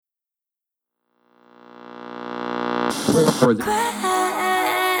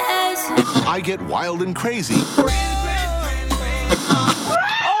I get wild and crazy.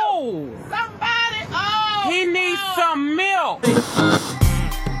 Oh! Somebody! Oh! He needs some milk!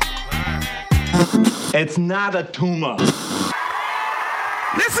 It's not a tumor.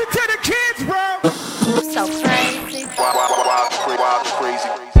 Listen to the kids, bro! So crazy. Wild, crazy.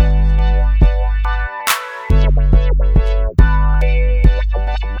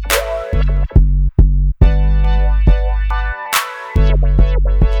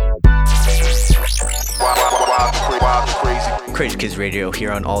 Crazy Kids Radio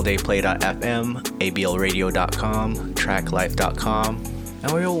here on alldayplay.fm, ablradio.com, tracklife.com,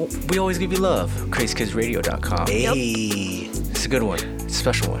 and we always give you love, crazykidsradio.com. Hey. It's a good one. It's a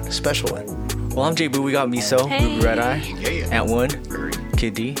special one. Special one. Well, I'm J-Boo. We got Miso, Hey. Red Eye, Ant One,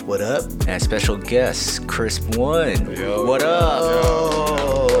 Kid D, What up? and special guest, CrispOne. Yo. What up?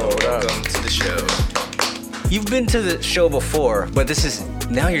 Welcome to the show. You've been to the show before, but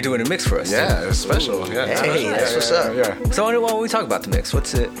now you're doing a mix for us. Yeah, it's special. Yeah. Hey, that's what's up. Yeah. So why don't we talk about the mix?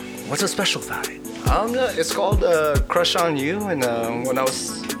 What's so special about it? It's called Crush on You, and when I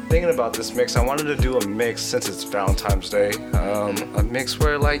was thinking about this mix, I wanted to do a mix since it's Valentine's Day. A mix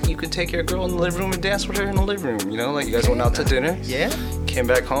where like you could take your girl in the living room and dance with her in the living room. You know, like you guys went out to dinner. Yeah. Came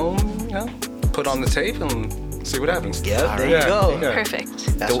back home. You know, put on the tape and see what happens. Yep, there you go. Yeah.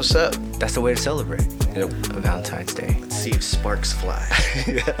 Perfect. That's what's up. That's the way to celebrate Yep. Valentine's Day. Let's see if sparks fly.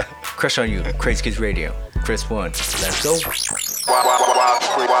 Crush on You, Crazy Kids Radio, CrispOne. Let's go.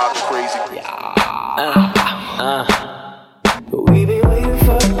 Wild, crazy. We been waiting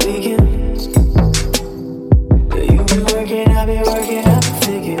for the weekend. You been working, I've been working, I've been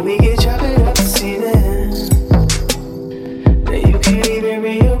thinking we could chop it up this evening. That you could even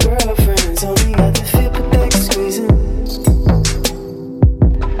bring your girlfriends, only got the fit but they squeezing.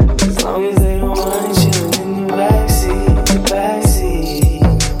 As long as they don't mind chilling in the backseat,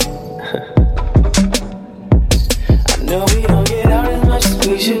 I know we don't get out as much as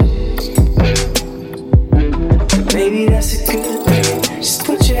we should. Maybe that's a good thing. Just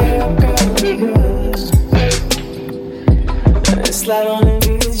put your hair up, girl, and be good. And slide on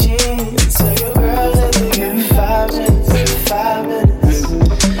into the jeans. Tell your girls that they give you 5 minutes.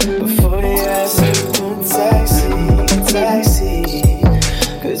 Before they ask you to taxi.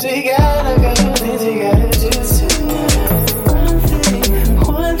 Cause we got a couple things we gotta do tonight.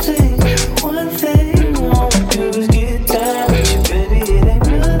 One thing I wanna do is get down with you, baby. It ain't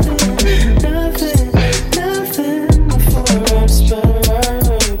nothing.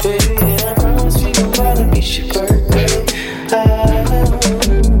 Baby, and I promise we gon' bother me, it's your birthday.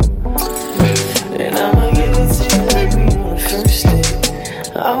 And I'ma give it to you like we on the first date.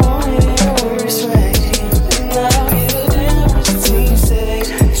 I want it in your worst way. And I don't give a damn what your team say.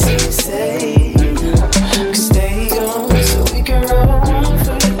 Cause stay gone so we can roll one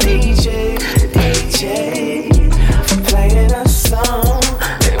for the DJ. For playing a song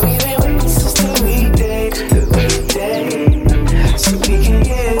that we been waiting since the weekday. So we can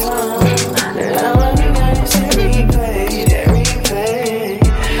get on. And I want you guys to replay.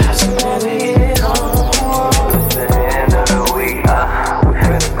 So when we get home, at the end of the week, we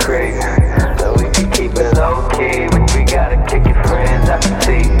finna crazy. So we can keep it okay, but we gotta kick your friends out the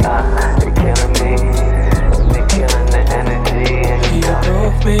seat. They're killing me, they're killing the energy. And you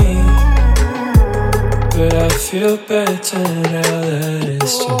broke me, but I feel better now that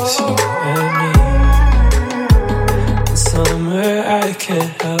it's just you and me. Somewhere I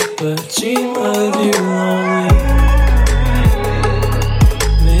can't help but dream of you only.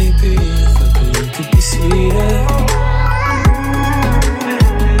 Maybe if I could be sweeter.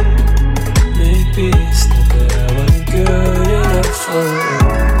 Maybe it's not that I wasn't good enough for you.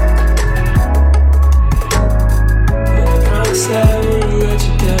 But I promise I wouldn't let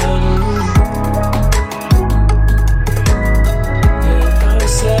you down. Yeah, I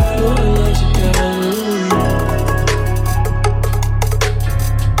promise I wouldn't let you down.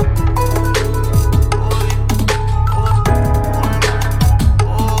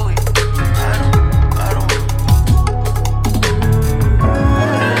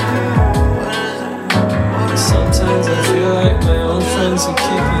 Sometimes I feel like my own friends are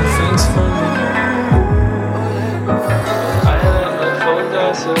keeping things from me. I let my phone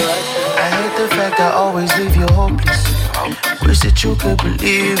die so I hate the fact I always leave you hopeless. Wish that you could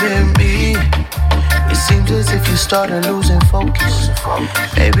believe in me. It seems as if you started losing focus.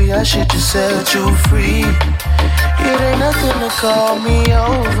 Maybe I should just set you free. It ain't nothing to call me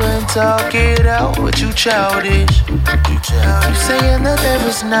over and talk it out, but you childish. You saying that there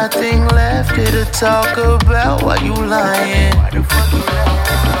is nothing left here to talk about while you lying.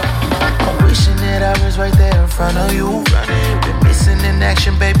 I'm wishing that I was right there in front of you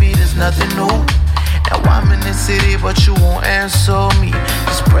city, but you won't answer me.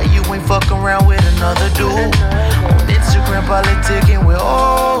 Just pray you ain't fucking around with another dude. On Instagram, politicking with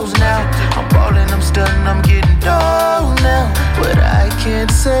hoes now. I'm ballin', I'm stunning, I'm getting dough now. But I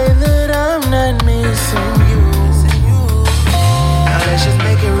can't say that I'm not missing you. Now let's just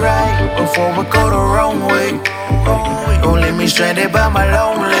make it right before we go the wrong way. Don't leave me stranded by my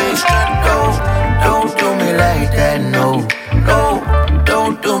lonely. Don't do me like that, no.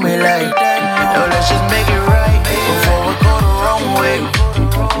 Don't do me like that. No, let's just make it right before we go the wrong way.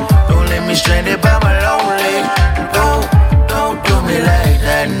 Don't leave me stranded by my lonely. Don't do me like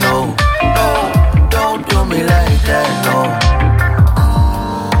that, no. Don't do me like that, no.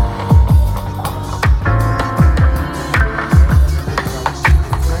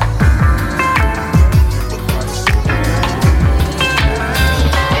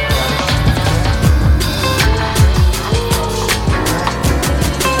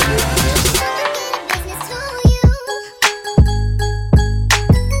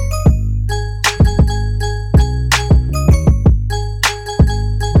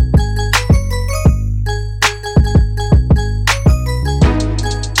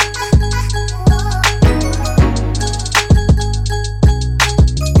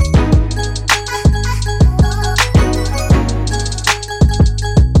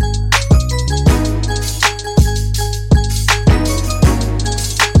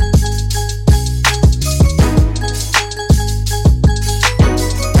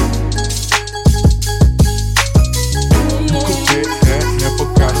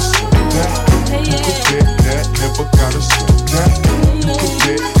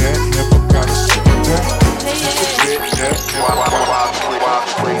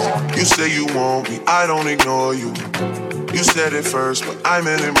 First, but I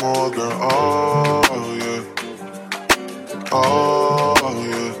meant it more, girl. Oh yeah, oh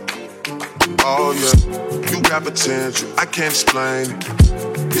yeah, oh yeah. You got potential, I can't explain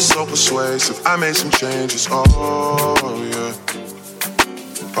it. You're so persuasive, I made some changes. Oh yeah,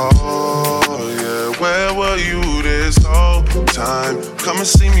 oh yeah. Where were you this whole time? Come and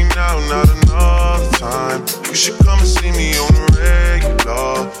see me now, not another time. You should come and see me on the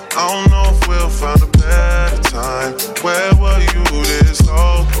regular. I don't know if we'll find a better time. Where were you this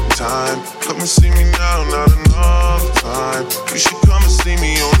whole time? Come and see me now, not another time. You should come and see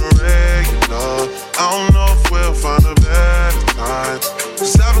me on the regular. I don't know if we'll find a better time.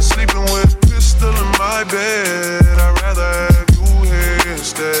 Cause I've been sleeping with a pistol in my bed. I'd rather have you here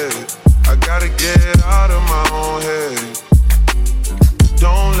instead. I gotta get out of my own head.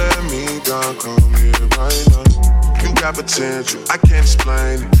 Don't let me down, come here right now. You got potential, I can't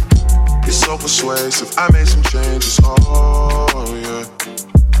explain it. You're so persuasive, I made some changes. Oh yeah,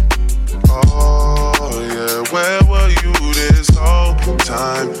 oh yeah. Where were you this whole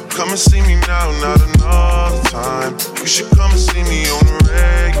time? Come and see me now, not another time. You should come and see me on the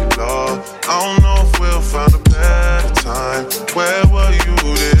regular. I don't know if we'll find a better time. Where were you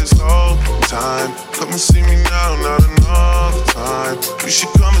this whole time? Come and see me now, not another time. You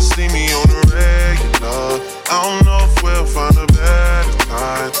should come and see me on the regular. I don't know if we'll find a better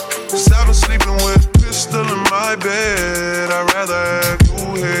time. Cause I've been sleeping with a pistol in my bed. I'd rather have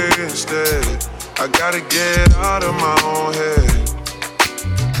you here instead. I gotta get out of my own head.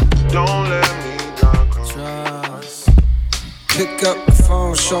 Don't let me down. Trust. Pick up the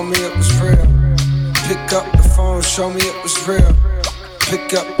phone, show me it was real. Pick up the phone, show me it was real.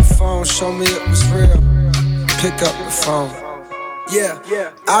 Pick up the phone, show me it was real. Pick up the phone. Yeah,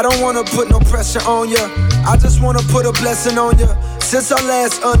 I don't wanna put no pressure on ya. I just wanna put a blessing on ya. Since our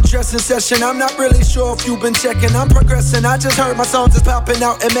last undressing session, I'm not really sure if you've been checking. I'm progressing, I just heard my songs is popping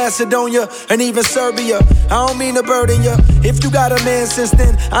out in Macedonia and even Serbia. I don't mean to burden ya. If you got a man since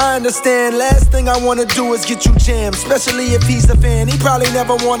then, I understand. Last thing I wanna do is get you jammed, especially if he's a fan. He probably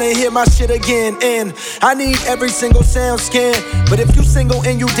never wanna hear my shit again. And I need every single sound scan. But if you single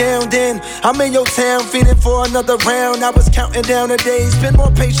and you down, then I'm in your town feeling for another round. I was counting down the days, been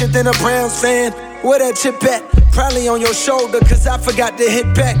more patient than a Browns fan. Where that chip at? Probably on your shoulder, cause I forgot to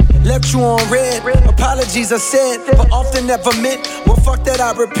hit back. Left you on red. Apologies I said, but often never meant. Well, fuck that,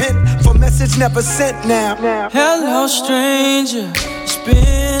 I repent for message never sent now. Hello, stranger. It's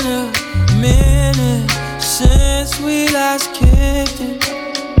been a minute since we last kicked it.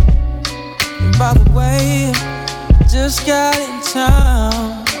 And by the way, just got in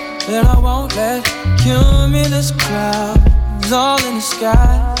town, and I won't let cumulus clouds all in the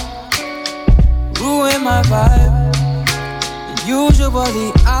sky ruin my vibe. And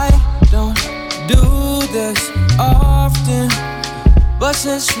usually I don't do this often, but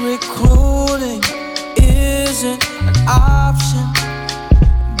since recruiting isn't an option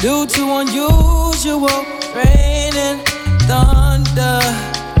due to unusual raining thunder.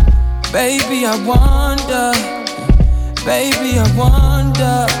 Baby, I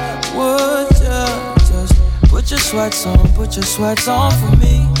wonder, would you just put your sweats on for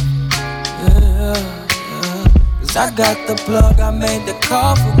me? Yeah, yeah. Cause I got the plug, I made the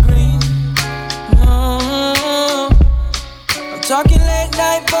call for green. I'm talking late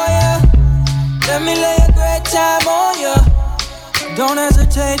night for ya. Let me lay a great time on ya. Don't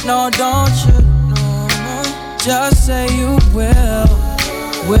hesitate, no, don't you? No, no. Just say you will.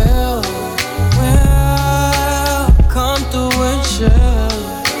 Come through and chill.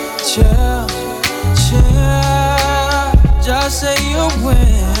 Just say you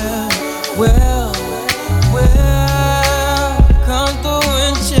will. Come through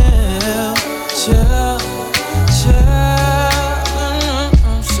and chill.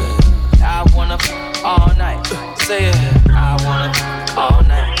 I wanna all night. Say it. I wanna all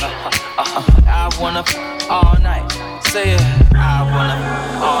night. I wanna all night. Say it. I wanna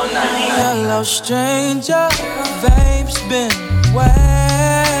all night. Hello, stranger. Babe's been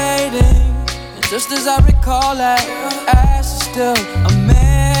waiting. And just as I recall, that ass is still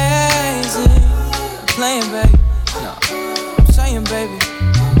amazing. I'm playing, baby. No, I'm saying, baby.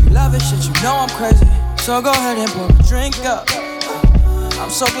 You love it, shit. You know I'm crazy. So go ahead and pour a drink up. I'm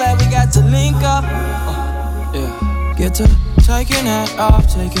so glad we got to link up. Yeah. Get to taking that off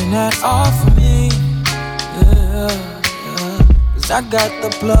for me. Yeah. Cause I got the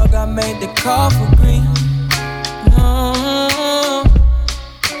plug, I made the call for green. I'm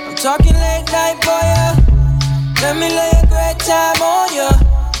talking late night for ya. Let me lay a great time on ya.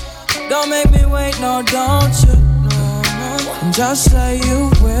 Don't make me wait, no, don't you? No. And just say you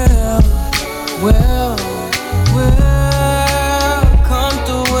will. Come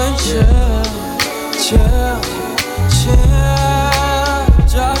through and chill.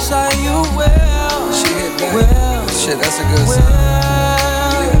 Just say you will. Shit, that's a good song.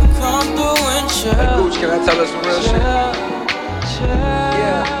 Come through and chill. Hey, Gooch, can I tell us some real shit? Yeah.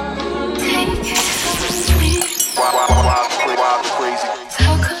 Wild, crazy.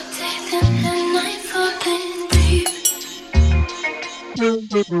 Talk all day, then the night falling deep.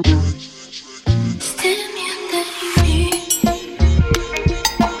 Stimulate me.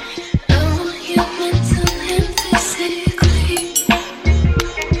 I want you mental and physically.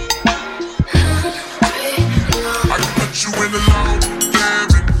 I can put you in a log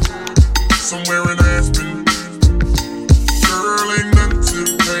cabin somewhere in Aspen. Girl, ain't nothing to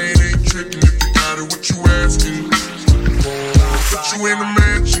the pain, ain't tricking if you got it, what you asking? Put you in a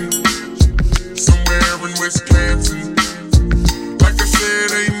mansion somewhere in Wisconsin. Like I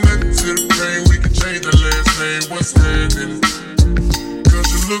said, ain't nothing to the pain, we can change the last name, what's happening? Cause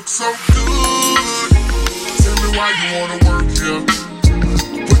you look so good. Tell me why you wanna work here.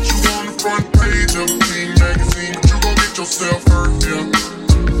 Put you on the front page of Teen Magazine, but you gon' get yourself hurt here.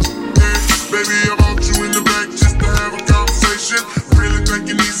 Hey, baby, I brought you in the back just to have a conversation. Really think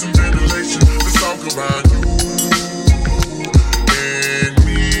you need some ventilation. Let's talk about you and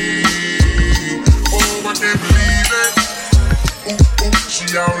me. Oh, I can't believe it. Ooh, she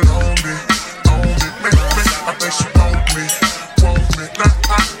all on me. I think she want me. Nah,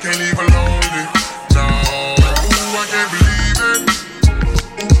 I can't leave her lonely. No, ooh, I can't believe it.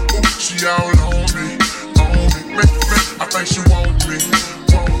 She all on me. I think she want me.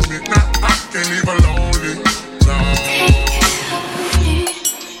 Nah, I can't leave her lonely. No.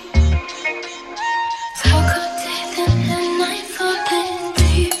 Talk all day, then the night falling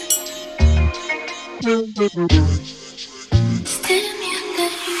deep.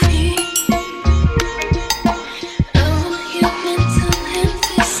 Stimulate me. I want you mental and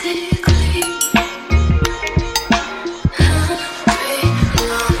physically.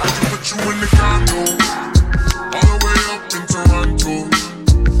 I can put you in the condo, all the way up in Toronto.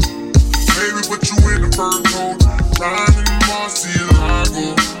 Maybe put you in the fur coat, riding in Marcielago.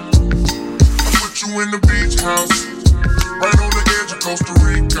 I put you in the beach house, right on the edge of Costa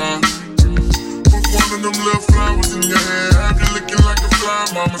Rica. Put one of them little flowers in your hair, have you looking like a fly,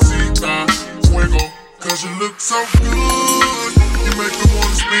 mamacita. Fuego, cause you look so good, you make me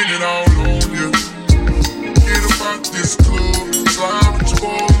wanna spend it all on you. Get about this club, slide with your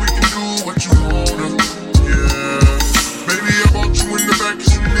boy, we can do what you wanna. Yeah, baby, I brought you in the back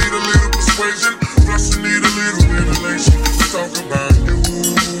cause you need a little persuasion, plus you need a little ventilation. Let's talk about you,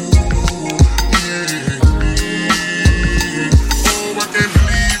 yeah, me. Oh, I can't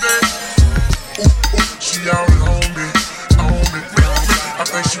believe it. Ooh, she all on me. I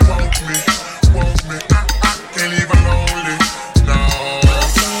think she want me. I can't leave her lonely. No,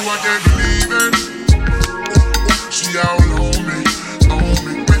 ooh, I can't believe it. She all on me.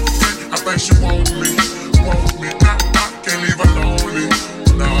 I think she want me.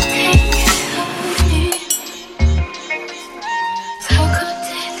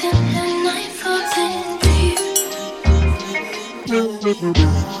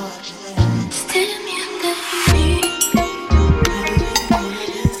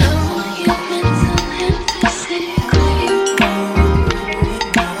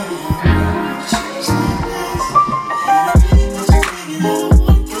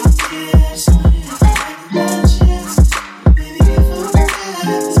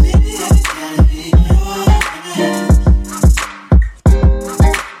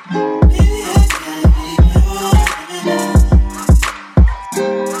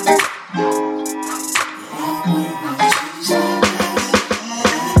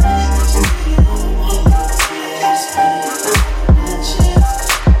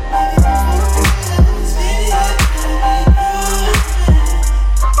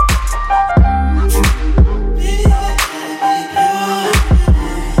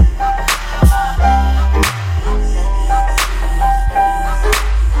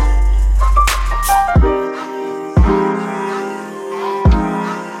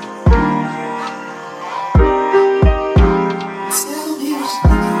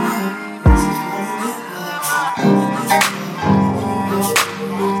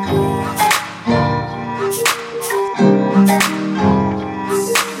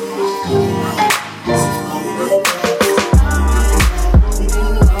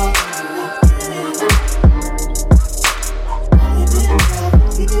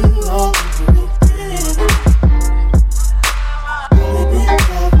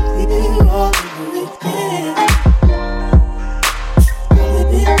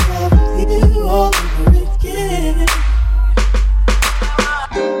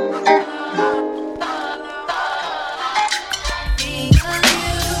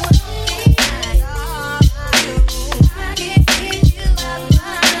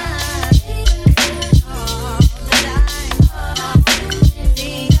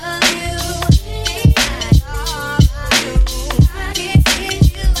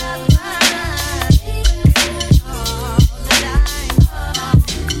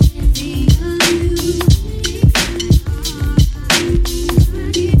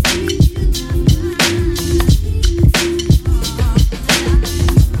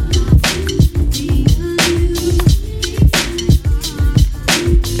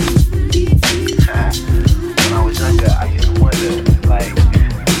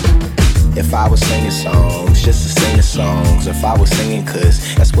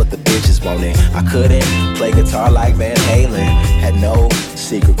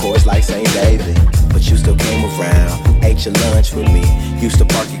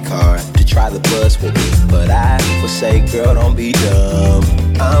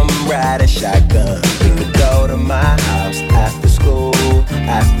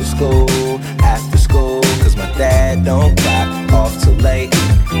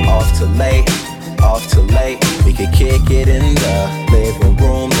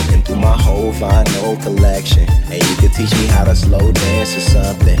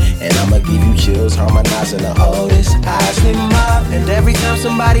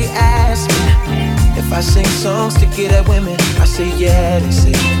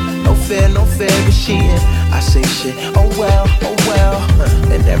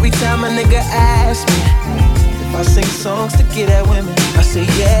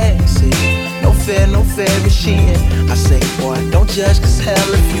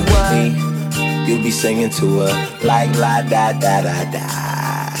 Singing to her like la da da da da,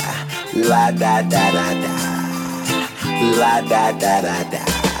 la da da da da, la da da da da.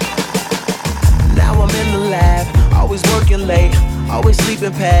 Now I'm in the lab, always working late, always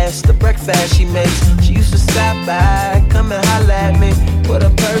sleeping past the breakfast she makes. She used to stop by, come and holler at me, put her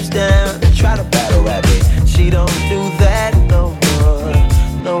purse down and try to battle rap me. She don't do that no more,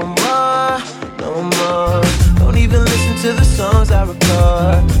 no more, no more. Don't even listen to the songs I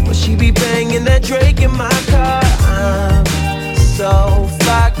record, but she be banging that Drake in my car. I'm so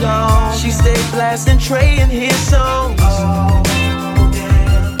far gone. She stay blasting Trey and his songs. Oh,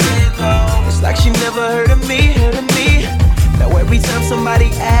 damn, it's like she never heard of me, Now every time somebody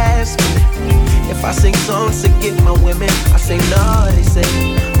asks me if I sing songs to get my women, I say no, they say,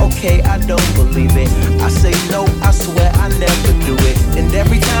 okay, I don't believe it. I say no, I swear I never do it. And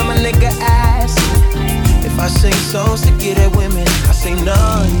every time a nigga asks me if I sing songs to get at women, I say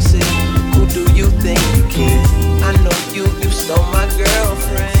no, he said, who do you think you kid? I know you stole my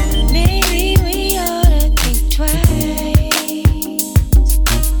girlfriend. Maybe we ought to think twice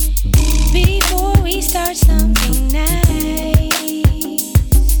before we start something nice.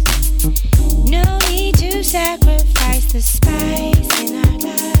 No need to sacrifice the spice in our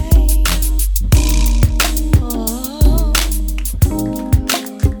life. Oh.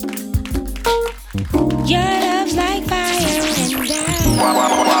 Your love's like fire and ice.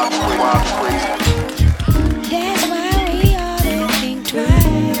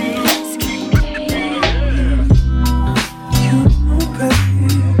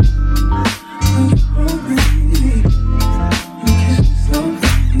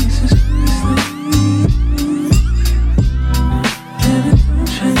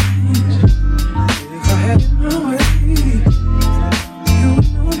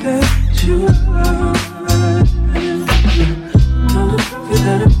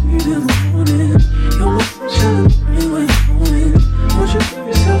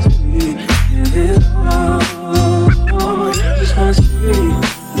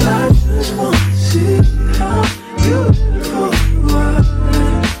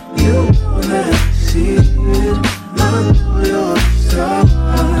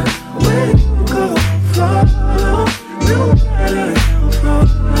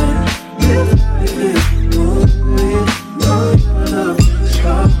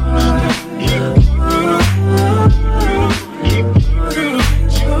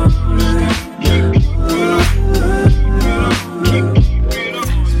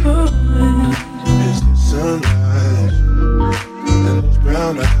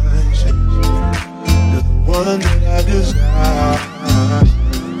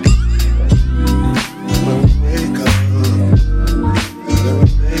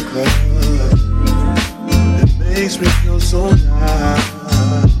 makes me feel so nice.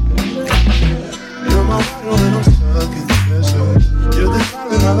 You're my water when I'm stuck in the desert. You're the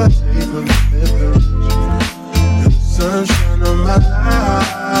island I take from the feathers. You're the sunshine of my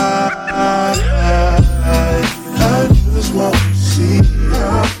life. I just want to see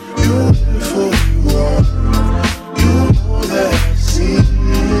how beautiful you are. You know that I see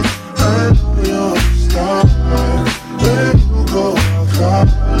it. I know you're a star. Where you go, I'll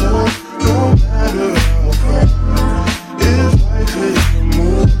follow. No matter how far. If life is a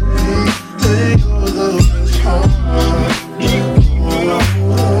movie, then you're the best part.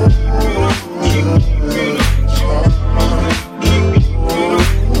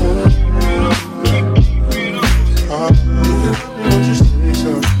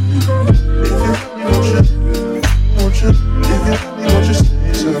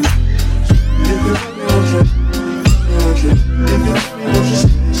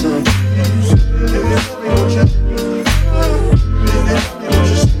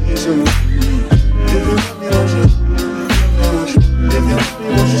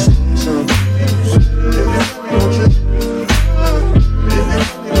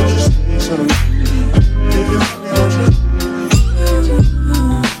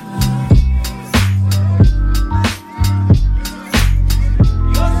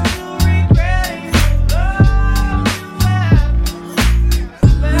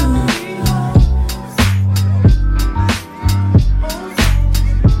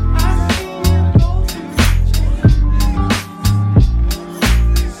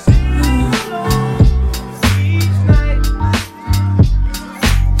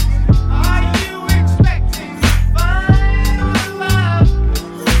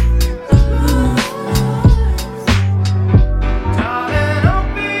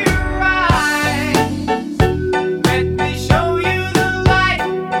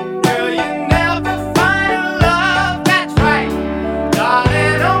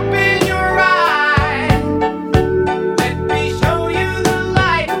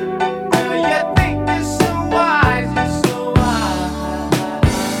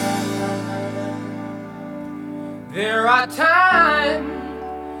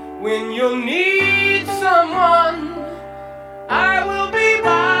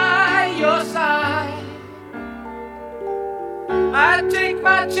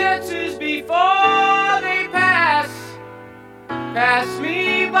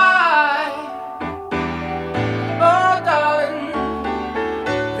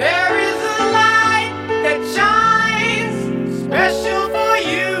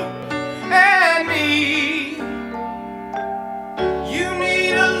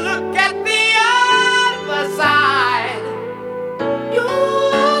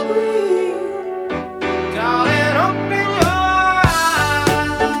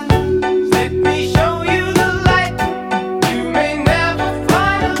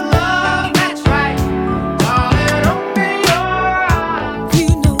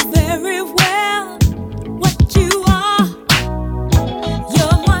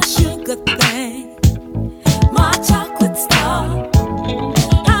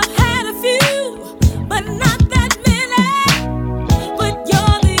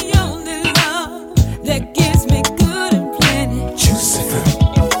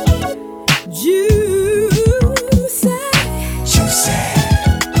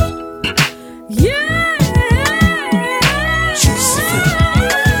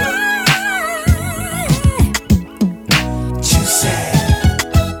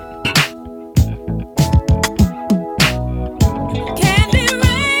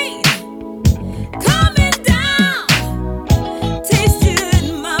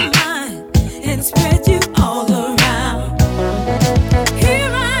 Spread you all around. Here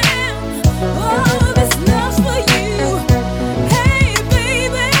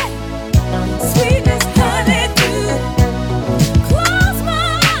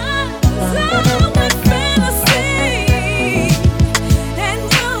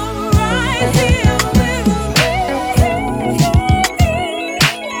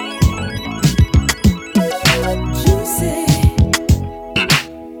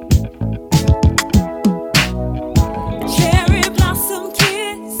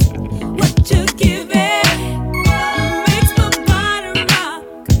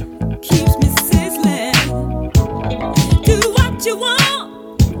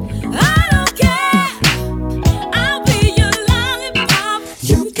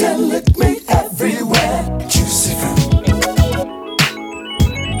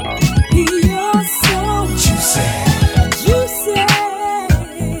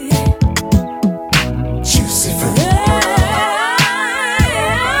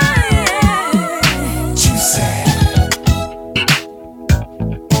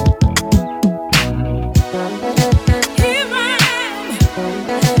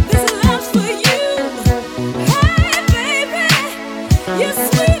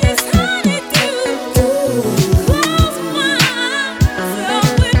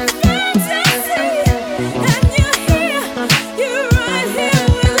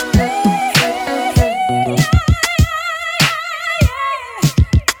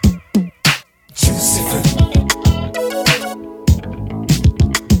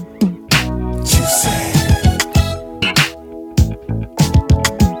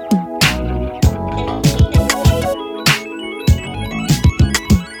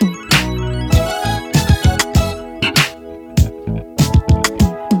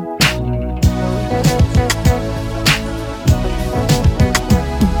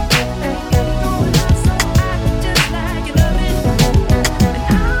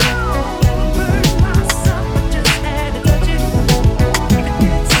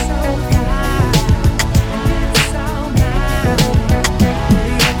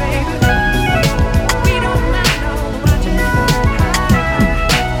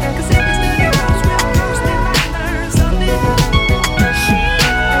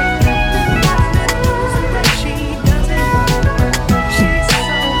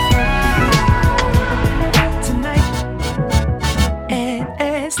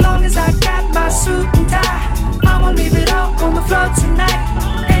as long as I got my suit and tie, I'ma leave it all on the floor tonight.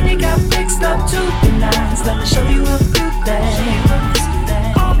 And you got fixed up to the nines. Let me show you a few things.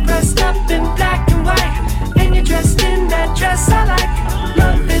 All dressed up in black and white, and you're dressed in that dress I like.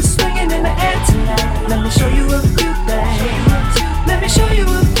 Love is swinging in the air tonight. Let me show you a few things. Let me show you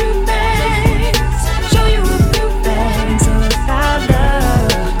a few things. Show you a few things about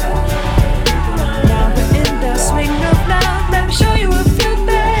love. Now we're in the swing of love. Let me show you a few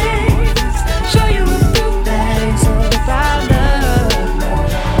things. Show you a few things about love.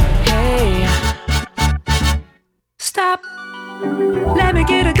 Hey, stop. Let me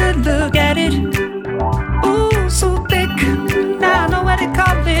get a good look at it. Ooh, so thick. Now I know what they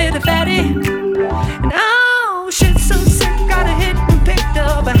call it, a fatty. And oh, shit, so sick. Got a hit and picked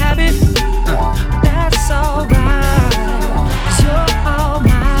up a habit. That's alright, 'cause you're all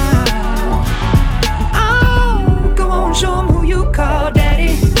mine. Oh, go on, show 'em who you call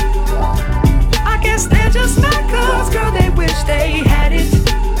daddy. I guess they're just not 'cause, girl, they wish they had it.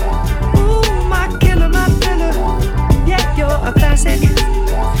 Ooh, my killer, my thriller. Yeah, you're a classic,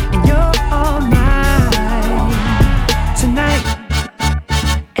 and you're all mine tonight.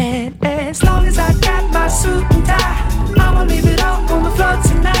 And as long as I got my suit and tie, I'ma leave it all on the floor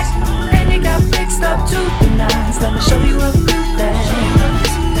tonight. And you got fixed up to the nines. Let me show you a few things.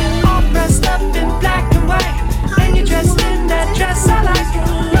 All dressed up in black and white, and you're dressed in that dress I like.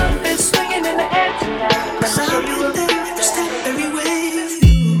 Love is swinging in the air tonight. Let me show you a few things. Every wave,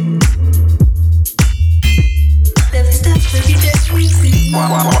 every step, every day with you.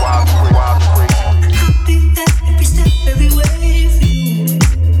 I'll be there every step, every wave.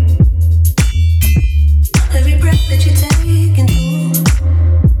 Every breath that you take and hold.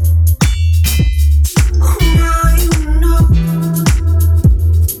 Oh, now you know.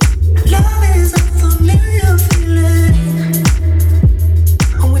 Love is a familiar feeling.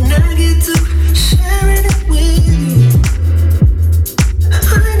 And when I get to sharing it with you,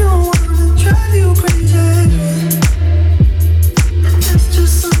 I don't wanna drive you crazy. That's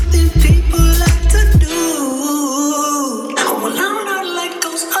just something people like to do. Well, I'm not like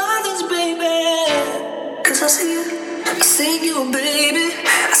those others, baby. 'Cause I see you, baby.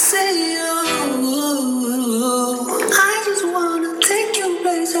 I see you. I just wanna take you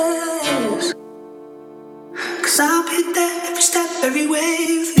places. 'Cause I'll be there every step, every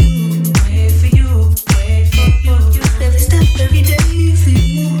wave for you. Wait for you, wait for you. Every step, every day for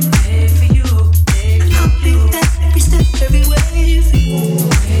you. Wait for you, I'll be there every step, every wave for you.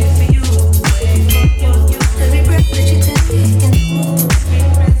 Wait for you, wait for you. Every breath that you take and hold.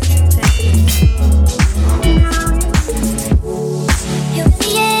 Every breath you take. You'll be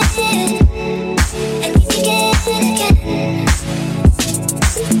it, and we begin again,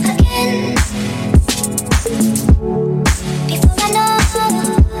 again. Before I know,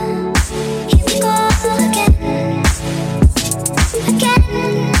 here we go again, again.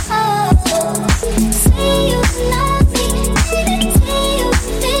 Oh, say you love me, baby, say you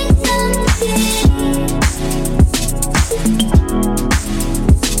think I'm here.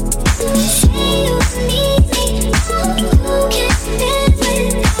 Say you need me, oh, you can't live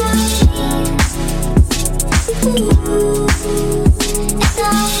without me. Ooh, and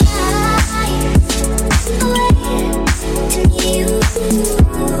I'll fly away to you,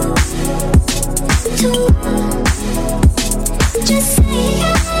 to just say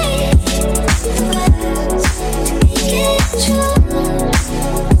the words to make it true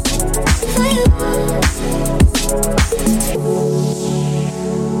for you.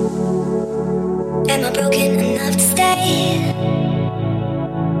 Am I broken enough to stay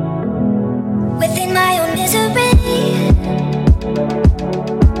within my own misery?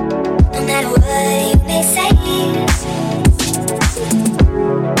 No matter what you may say,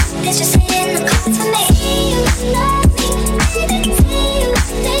 there's just in the cards for me. You love me, baby, say you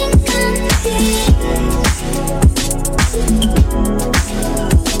think I'm here.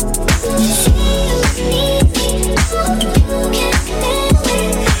 Say you need me, oh, you can't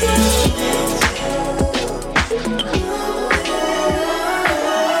live without me.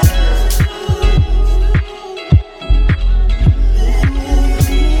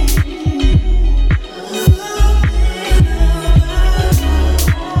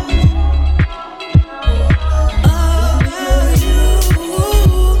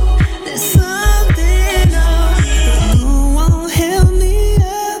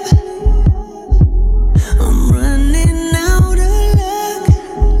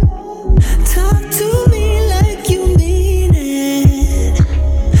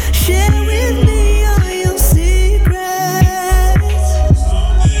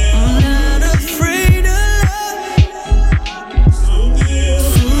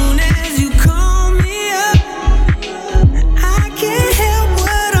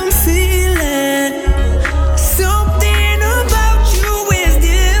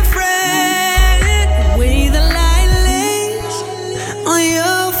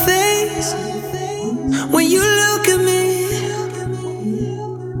 When you look at me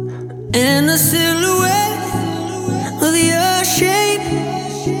in the silhouette of your shape,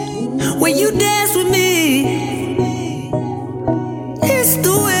 when you dance with me, it's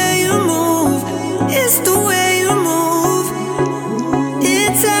the way you move, it's the way you move.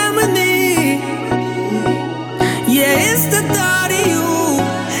 It's time with me, yeah, it's the thought of you,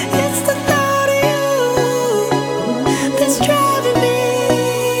 it's the thought of you that's driving me.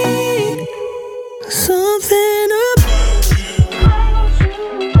 Something up.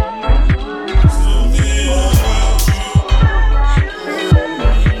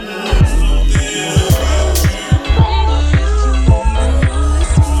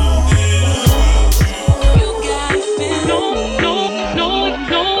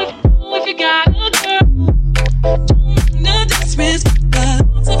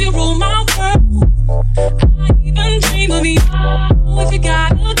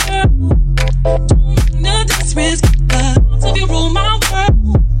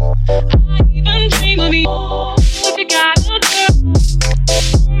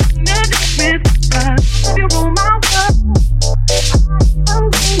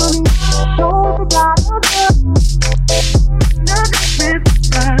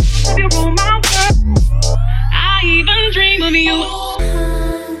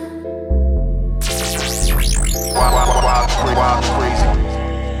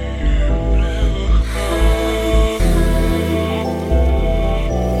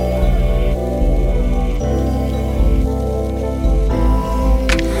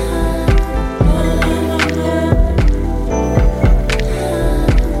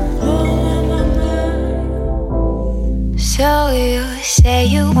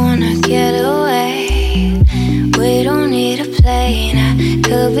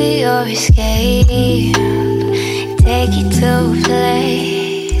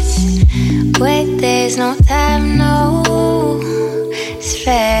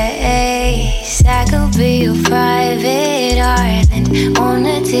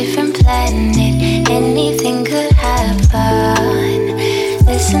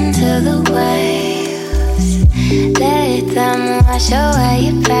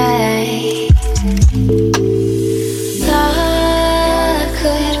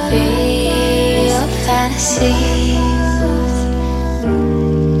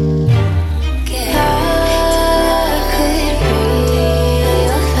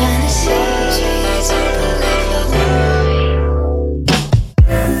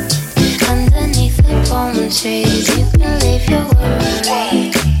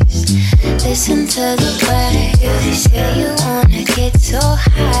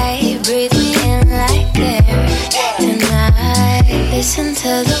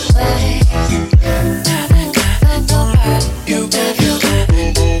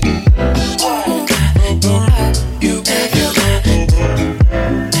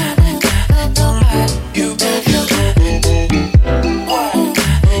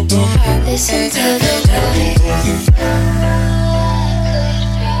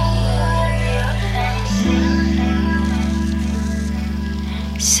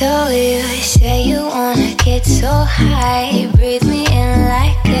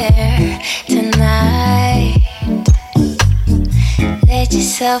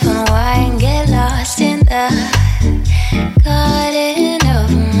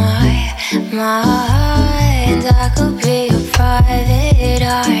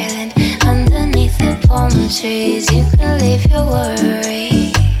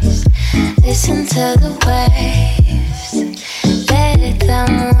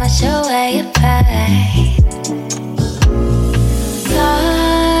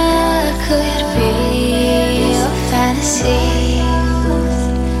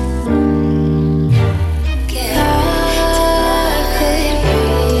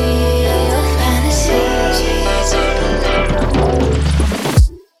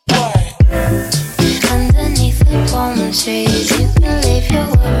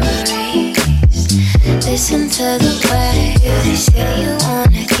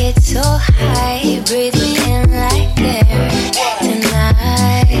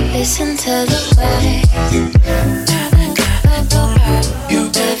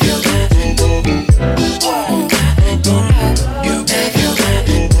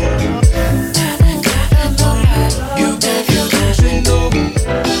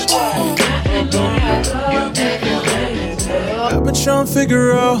 Trying to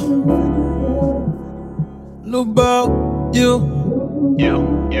figure out about you.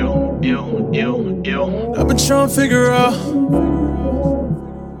 I've been trying to figure out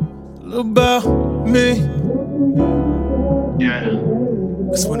about me.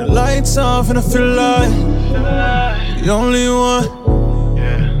 Cause when the lights off and I feel like the only one.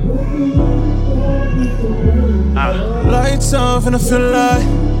 Lights off and I feel like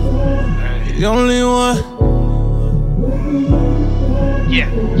the only one. Yeah.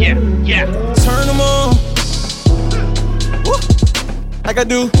 Turn them on. Woo. Like I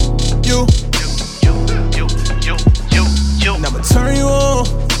do you. And I'ma turn you on.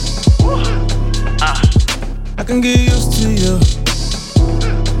 I can get used to you.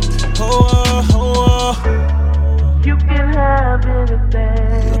 You can have anything.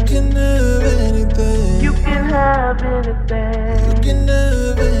 You can have anything. You can have anything. You can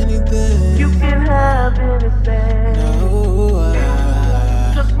have anything. You can have anything. No,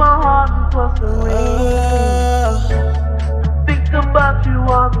 just my heart and plus the ring. Think about you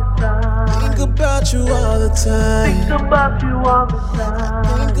all the time. Think about you all the time. Think about you all the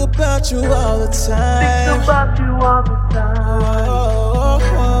time. Think about you all the time. Think about you all the time.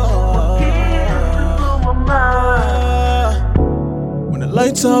 When the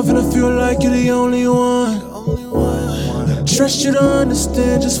lights off and I feel like you're the only one. I trust you to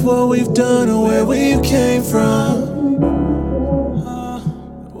understand just what we've done and where we came from.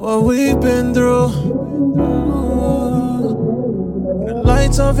 What we've been through. When the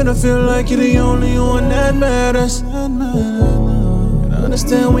lights off and I feel like you're the only one that matters. And I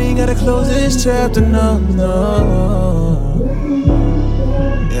understand we ain't gotta close this chapter, no.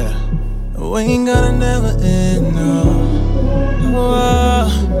 Yeah, we ain't gotta never end, no.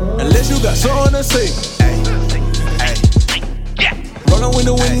 Unless you got something to say. Rollin' with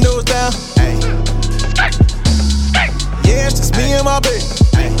the windows down. Yeah, it's just me and my baby.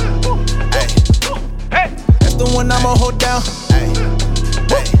 That's the one I'ma hold down.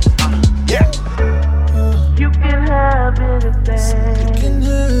 Yeah. You can have anything. You can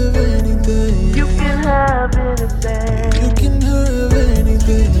have anything. You can have anything. You can have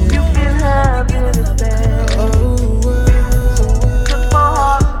anything. You can have anything. Just my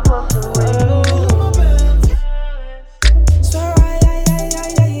heart and plus the ring.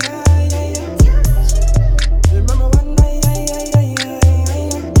 Remember one night,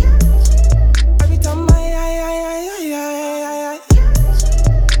 every time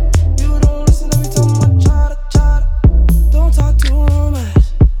you don't listen every time I try to. Don't talk too much,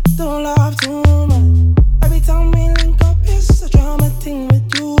 don't laugh too much. Every time we link up, it's a drama thing with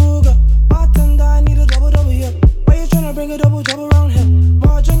you, girl. Bartender, I need a double, yeah. Why you tryna bring a double around here?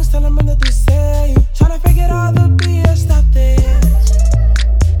 More drinks, tell them what they say. Tryna figure out the BS that they is.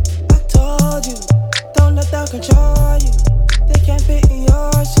 I told you, don't let that control you. They can't fit in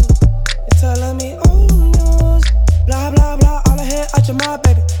your shoes. You're telling me old news. Blah, blah, blah, all I hear out your mouth,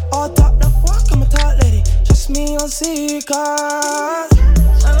 baby. All talk the fuck, I'm a talk lady. Trust me on secrets.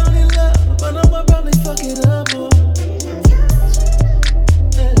 I don't need love, but I know my brother fuck it up, oh.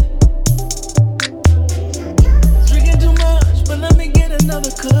 Drinking too much, but let me get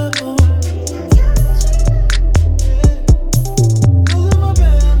another cup, oh. Losing my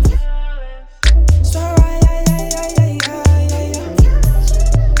balance. Start right, yeah.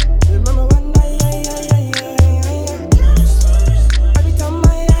 Remember one night, every time you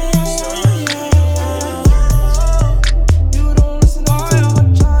don't listen to me,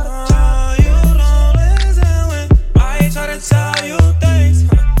 I try to. You don't listen when I try to tell you things,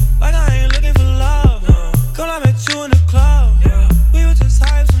 like I ain't looking for love. Girl, I met you in the club. We were just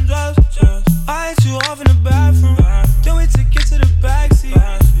high some drugs. I hit you off in the bathroom. Then we took it to the backseat.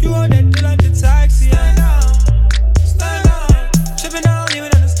 You all that do like the taxi. Stand down, tripping out, don't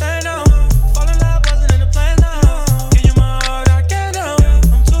even understand now. Fall in love wasn't in the plan now. Give you my heart, I can't now.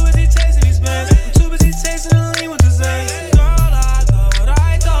 I'm too busy chasing these men. I'm too busy chasing the lean with the Zay. Girl,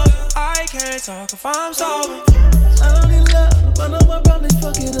 I thought I can't talk if I'm sober. I don't need love, but I know my brother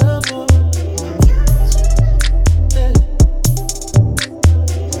fuck it up, oh.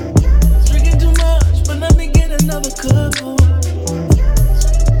 Drinking too much, but let me get another cup, oh.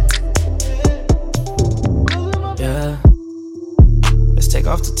 Yeah. Let's take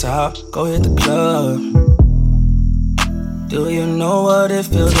off the top, go hit the club. Do you know what it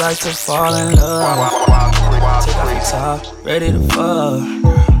feels like to fall in love? Take off the top, ready to fuck.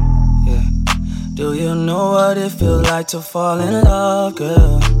 Yeah. Do you know what it feels like to fall in love,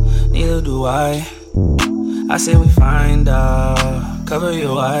 girl? Neither do I. I say we find out, cover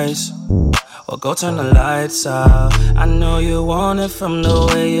your eyes, or go turn the lights out. I know you want it from the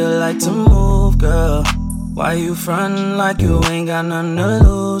way you like to move, girl. Why you frontin' like you ain't got nothing to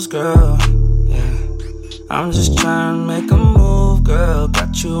lose, girl? Yeah, I'm just trying to make a move, girl.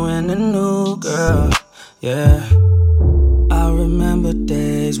 Got you in the new, girl. Yeah, I remember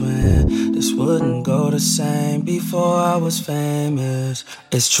days when this wouldn't go the same. Before I was famous,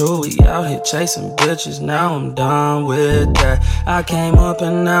 It's true, we out here chasing bitches, now I'm done with that. I came up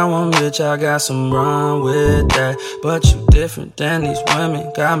and now I'm rich, I got some run with that. But you different than these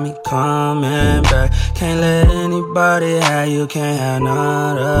women, got me coming back. Can't let anybody have you, can't have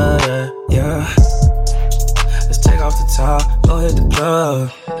none of that, yeah. Let's take off the top, go hit the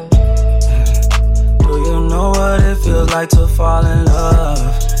club. Do you know what it feels like to fall in love?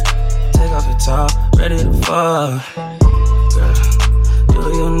 Take off the top, ready to fuck, girl. Do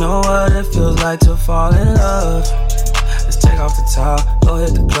you know what it feels like to fall in love? Let's take off the top, go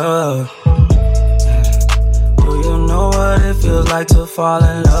hit the club. Do you know what it feels like to fall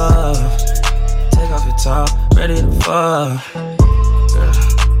in love? Take off your top, ready to fuck, girl.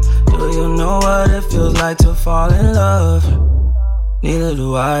 Do you know what it feels like to fall in love? Neither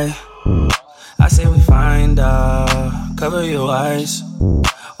do I. I say we find out, cover your eyes,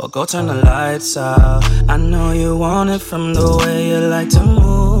 or go turn the lights out. I know you want it from the way you like to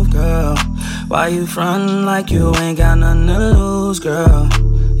move, girl. Why you frontin' like you ain't got nothing to lose, girl?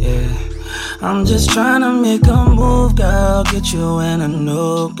 Yeah, I'm just trying to make a move, girl. Get you in a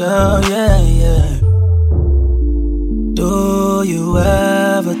new girl, yeah, yeah. Do you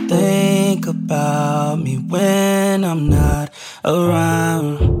ever think about me when I'm not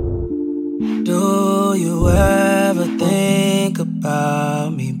around? Do you ever think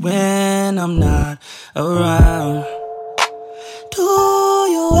about me when I'm not around? Do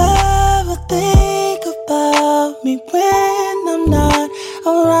you ever think about me when I'm not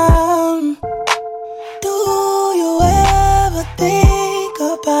around? Do you ever think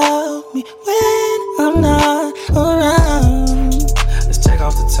about me when I'm not around? Let's take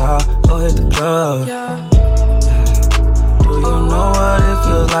off the top, go hit the club. Yeah. Do you know what it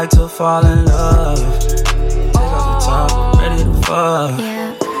feels like to fall in love? Take off the top, ready to fuck.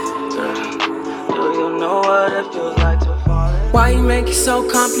 Yeah. Do you know what it feels like to fall in love? Why you make it so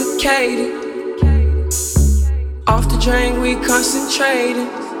complicated? Off the drain, we concentrating.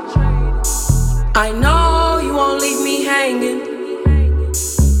 I know you won't leave me hanging.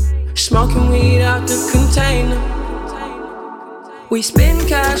 Smoking weed out the container. We spend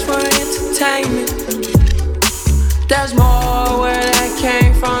cash for entertainment. There's more where that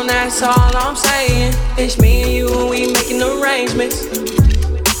came from, that's all I'm saying. It's me and you and we making arrangements.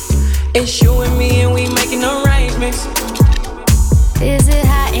 It's you and me and we making arrangements. Is it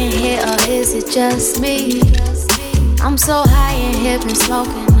hot in here or is it just me? I'm so high in here, been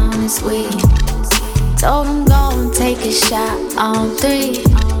smoking on this weed. Told him go and take a shot on 3.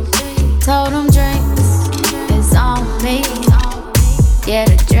 Told him drinks is on me. Yeah,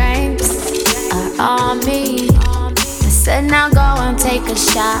 the drinks are on me. Said now go and take a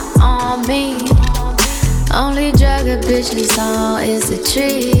shot on me. Only drug a bitch is on is a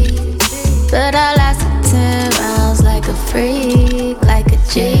tree. But I lasted 10 rounds like a freak, like a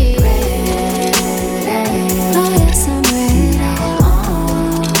G. Oh yes, I'm ready.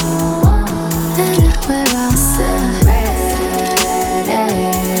 And where I'm ready.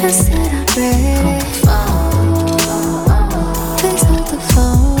 I said I'm ready. Please hold the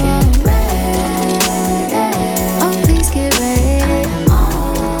phone.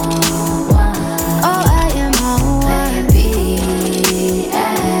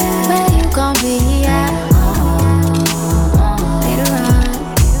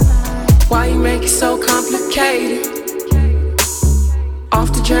 So complicated. Off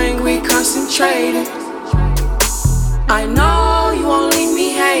the drain, we concentrated. I know you won't leave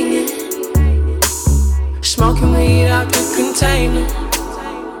me hanging. Smoking weed out the container.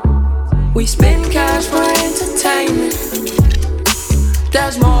 We spend cash for entertainment.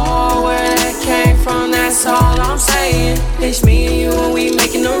 There's more where that came from, that's all I'm saying. It's me and you and we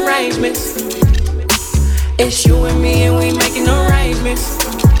making arrangements. It's you and me and we making arrangements.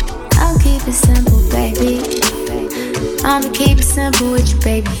 I'll keep it simple, baby. I'ma keep it simple with you,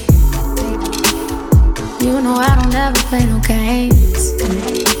 baby. You know I don't ever play no games.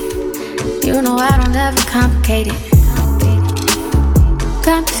 You know I don't ever complicate it.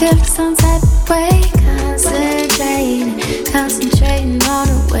 Got me feeling some type of way. Concentrating on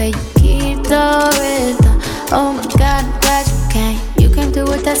the way you keep the rhythm. Oh my God, I'm glad you came. You came through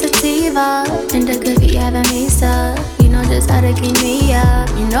with that sativa, and the could be having me stuck. You know just how to keep me up.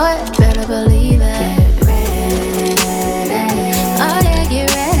 You know it, better believe it. Get ready. Oh yeah, get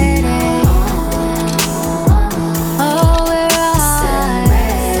ready. Oh, we're all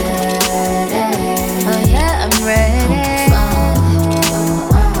ready. Oh yeah, I'm ready.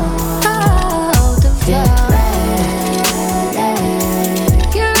 Oh, the floor.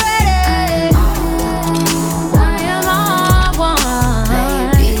 Get ready. I am on one.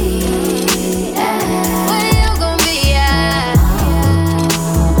 Baby, where you gonna be at?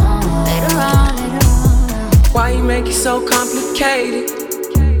 it so complicated?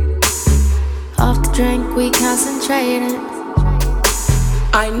 Off the drink, we concentrated.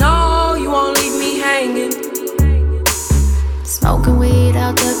 I know you won't leave me hanging. Smoking weed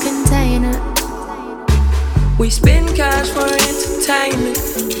out the container. We spend cash for entertainment.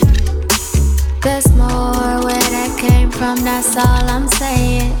 There's more where that came from, that's all I'm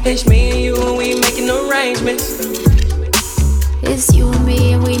saying. It's me and you and we making arrangements. It's you and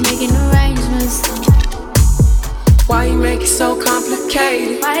me and we making arrangements. Why you make it so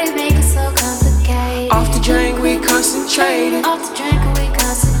complicated? Why you make it so complicated? Off the drink we concentrated. Off the drink we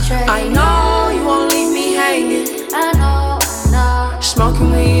concentrated. I know you won't leave me hanging. I know.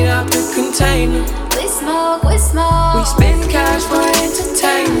 Smoking weed out the container. We smoke. We spend cash for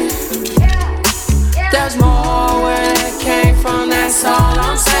entertainment. There's more where that came from, that's all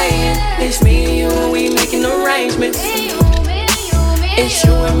I'm saying. It's me and you and we making arrangements. It's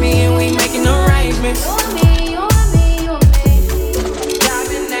you and me and we making arrangements.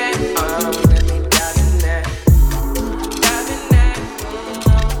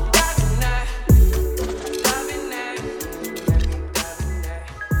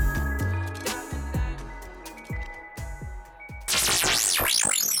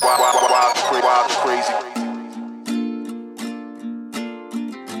 Wild, crazy.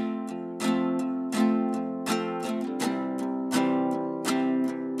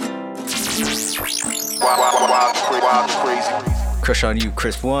 Wild, crazy. Crush on You,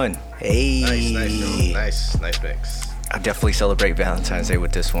 CrispOne. Hey. Nice mix. I definitely celebrate Valentine's Day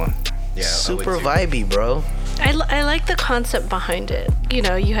with this one. Yeah, super vibey, bro. I like the concept behind it. You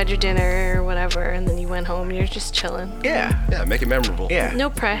know, you had your dinner or whatever, and then you went home. You're just chilling. Yeah, make it memorable. Yeah, no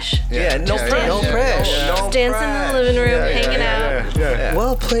pressure. No pressure. Just dancing in the living room, hanging out. Yeah.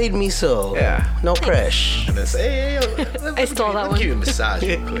 Well played, Miso. Yeah, no pressure. And then say, I stole that one. Give you a massage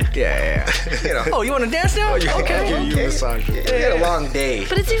real quick. Yeah. You know. Oh, you want to dance now? Okay. Give you a massage. You had a long day.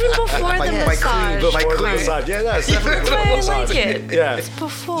 But it's even before the massage. My clean massage. Yeah, that's definitely the massage. I like it. Yeah. It's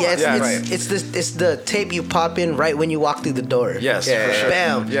before. Yeah, it's the tape you pop in right when you walk through the door. Yes. For sure.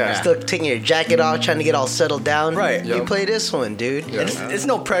 Bam. Yeah. Still taking your jacket off, trying to get all settled down. Right. You play this one, dude. Yeah. It's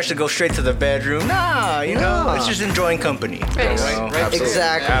no pressure to go straight to the bedroom. Nah, you know, it's just enjoying company. Right. Right.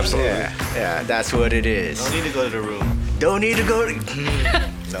 Exactly. Absolutely. Yeah, that's what it is. Don't need to go to the room. Don't need to go to...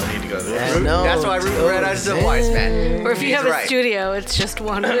 Don't need to go to the room. No, that's why Red Eye's the wise man. Or if you have a studio, it's just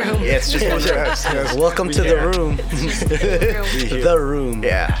one room. Yeah, it's just one room. Welcome to the room. The room.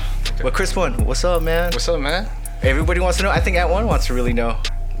 Yeah. Well, CrispOne, what's up, man? What's up, man? Everybody wants to know. I think @1 wants to really know.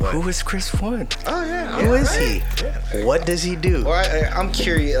 Who is CrispOne? Oh, yeah. Who is he? Yeah. What does he do? Well, I'm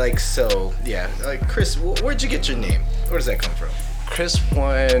curious, Chris, where'd you get your name? Where does that come from?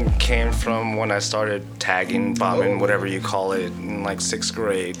 CrispOne came from when I started tagging, bombing, whatever you call it, in like 6th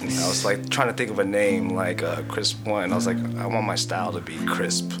grade. And I was like trying to think of a name like CrispOne. I was like, I want my style to be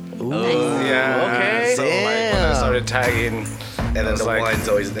crisp. Ooh. Yeah. Okay. So like when I started tagging, and then the like, one's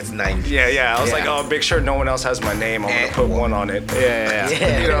always, that's 90. Yeah. I was like, oh, make sure no one else has my name. I'm going to put one on it. Yeah.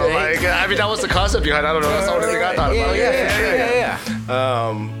 You know, like, I mean, that was the concept behind it. I don't know. That's the only thing I thought about. Yeah, for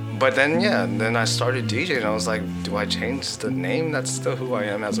sure. But then I started DJing. I was like, do I change the name? That's still who I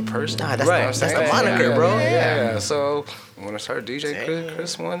am as a person. Nah, that's the moniker, bro. Yeah. So when I started DJing,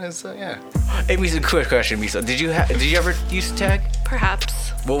 CrispOne is Hey, Misa, quick question, Misa. Did you ever use to tag? Perhaps.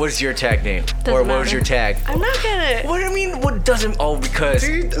 What was your tag name? Doesn't what matter. was your tag? I'm not gonna. What do you mean? What doesn't? Oh, because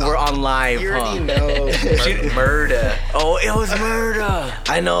we're on live, You already huh? know. Murder. Oh, it was murder.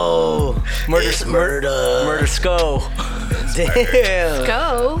 I know. Murder. Murder. Sco. Damn.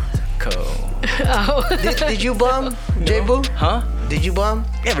 Go. Oh. Did you bomb, J-Boo? Huh? Did you bomb?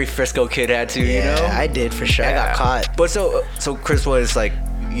 Every Frisco kid had to, you know? I did for sure. I got caught. But so Chris was like,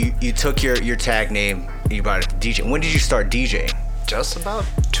 you took your tag name and you brought it to DJ. When did you start DJing? just about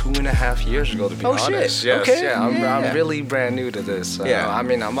 2.5 years ago, to be honest. Shit. Yes, okay. Yeah, I'm really brand new to this. I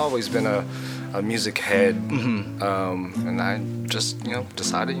mean, I've always been a music head, and I just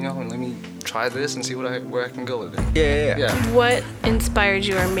decided let me try this and see where I can go with it. Yeah. What inspired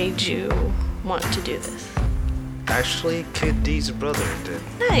you or made you want to do this? Actually, Kid D's brother did.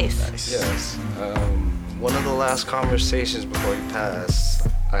 Nice. Yes. One of the last conversations before he passed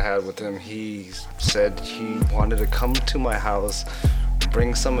I had with him, he said he wanted to come to my house,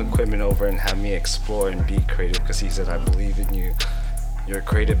 bring some equipment over and have me explore and be creative, because he said, I believe in you. You're a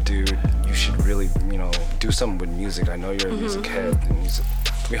creative dude. You should really, do something with music. I know you're a music head. And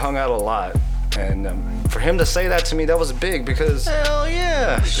we hung out a lot. And for him to say that to me, that was big because hell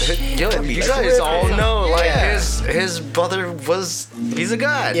yeah, you guys all know like his brother he's a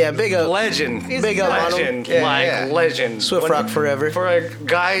god. Yeah, big up, legend. He's big up, legend, legend. Swift Rock forever. For a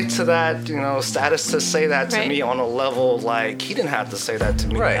guy to that status to say that to me on a level like he didn't have to say that to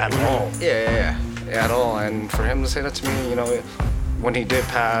me at all. Yeah, at all. And for him to say that to me, when he did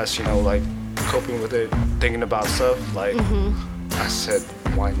pass, like coping with it, thinking about stuff, like I said,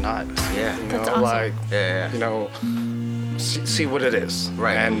 why not? Yeah, that's awesome. Like see what it is,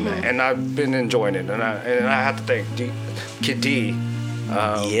 right? And I've been enjoying it, and I have to thank Kid D,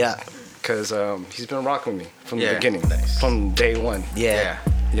 because he's been rocking with me from the beginning, from day one. Yeah.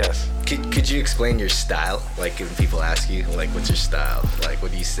 Yes. Could you explain your style? Like, when people ask you, like, what's your style? Like,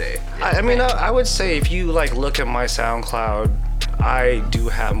 what do you say? I mean, I would say if you like look at my SoundCloud, I do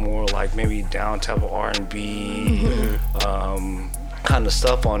have more like maybe down-tempo R&B kind of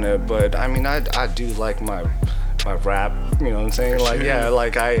stuff on it. But I mean, I do like my rap. You know what I'm saying? Like,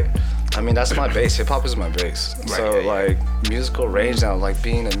 like I mean, that's my base. Hip hop is my base. Right, so like musical range now, like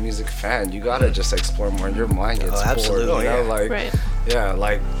being a music fan, you gotta just explore more. Your mind gets bored.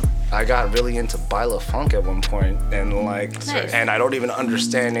 Like I got really into baila funk at one point, and and I don't even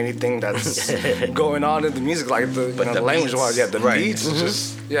understand anything that's going on in the music, like the language wise. Yeah, the beats,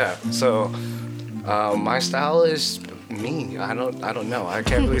 just So my style is me. I don't know. I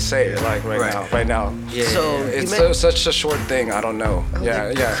can't really say it like right now. Yeah. So it's such a short thing. I don't know.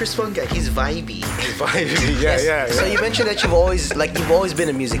 CrispOne guy, he's vibey. Yeah. So you mentioned that you've always been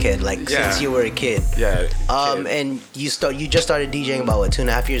a music head, since you were a kid. Yeah. And you just started DJing about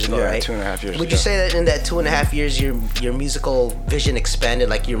 2.5 years ago, right? 2.5 years. Would you say that in that 2.5 years your musical vision expanded,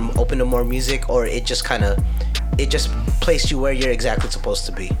 like you're open to more music, or it just placed you where you're exactly supposed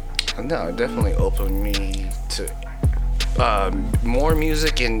to be? No, it definitely opened me to more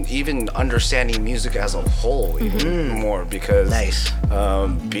music and even understanding music as a whole even more, because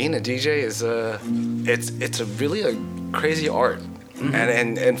being a DJ is it's a really a crazy art,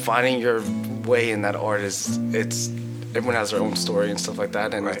 and finding your way in that art everyone has their own story and stuff like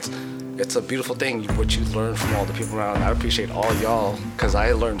that, and it's a beautiful thing what you learn from all the people around. I appreciate all y'all because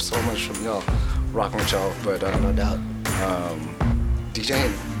I learned so much from y'all, rocking with y'all, but no doubt.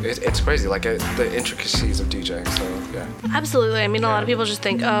 DJing, it's crazy, like the intricacies of DJing. So absolutely. I mean, a lot of people just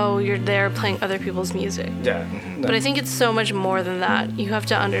think, oh, you're there playing other people's music. But I think it's so much more than that. You have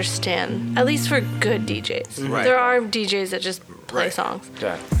to understand, at least for good DJs. There are DJs that just play songs.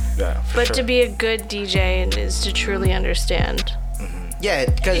 But to be a good DJ is to truly understand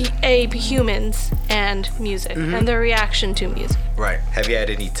because humans and music and their reaction to music. Right. Have you had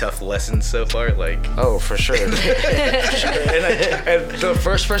any tough lessons so far? Oh, for sure. And the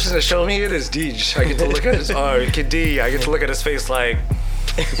first person to show me it is Deej. I get to look at his Kid D. I get to look at his face like,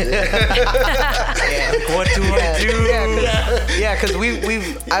 what do I do? Because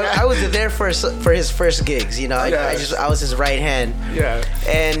I was there for his first gigs. I was his right hand.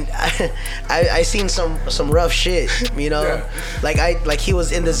 And I seen some rough shit. Like he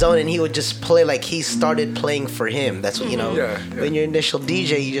was in the zone and he would just play like he started playing for him. That's what when you're initial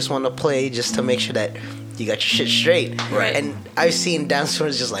DJ, you just want to play just to make sure that you got your shit straight. And I've seen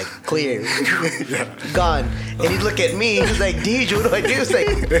dancers just like clear, gone. And he'd look at me, he's like, DJ, what do I do? It's like,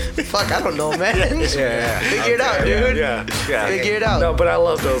 fuck, I don't know, man. Figure it out, dude. Figure it out. No, but I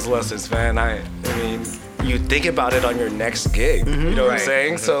love those lessons, man. I mean, you think about it on your next gig. You know what I'm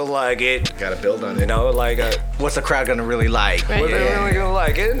saying? So it gotta build on it. What's the crowd gonna really like? What they're really gonna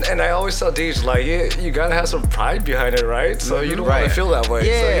like it. And I always tell DJs you gotta have some pride behind it, right? So you don't want to feel that way.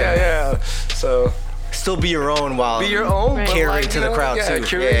 So still be your own while curate to the crowd too.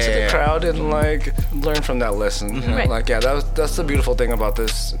 Curate to the crowd and learn from that lesson. That's the beautiful thing about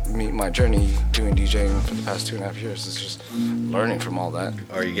my journey doing DJing for the past 2.5 years is just learning from all that.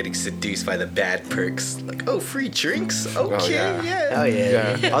 Are you getting seduced by the bad perks? Like, free drinks? Okay, Oh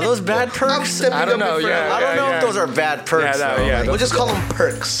yeah. Are those bad perks? I don't know. I don't know if those are bad perks. We'll just call them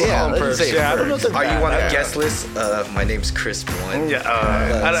perks. I don't know if they're Are you on the guest list? My name's CrispOne.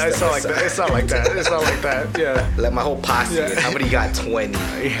 It's not like that. It's not like that. Let my whole posse in. How many got? 20.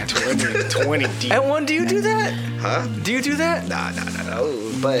 20 deep. And one, do you do that? Huh? Do you do that? No.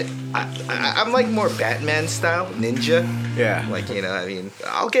 But I'm like more Batman style, ninja. Yeah. I mean,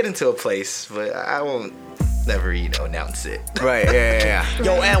 I'll get into a place, but I won't never, announce it. Right, yeah.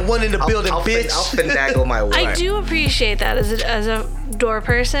 Yo, and one in the building, bitch. I'll finagle my way. I do appreciate that as a door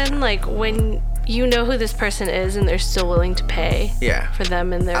person, like when you know who this person is and they're still willing to pay for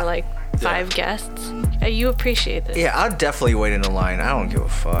them and their 5 guests. You appreciate this. Yeah, I'll definitely wait in the line. I don't give a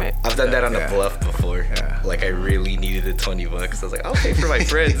fuck. Right. I've done that on the bluff before. Yeah. Like I really needed the $20. I was like, I'll pay for my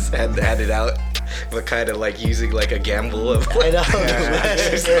friends and hand it out, but kind of like using like a gamble of. Like, I know.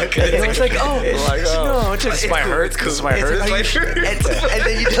 It's like, no, it's my hurt. It's my hurt.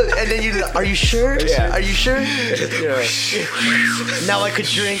 And then you. Are you sure? Yeah. Are you sure? Yeah. Now I could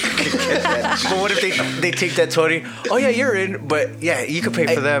drink. But what if they take that 20? Oh yeah, you're in. But yeah, you could pay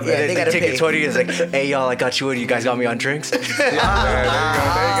for them. Yeah, and then they take the 20. It's like, hey y'all, I got you in. You guys got me on drinks. There you go.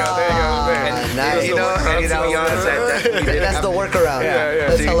 Nice. You know, that's the workaround. Yeah.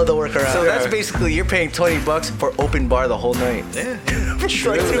 That's hella the workaround. So that's basically you're paying $20 for open bar the whole night. Yeah. Like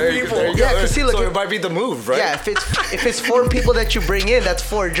 2 people. Yeah, because see, look, so it might be the move, right? Yeah, if it's 4 people that you bring in, that's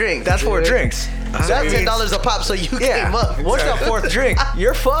 4 drinks. That's 4 drinks. So that's $10 a pop. So you came up. What's that 4th drink?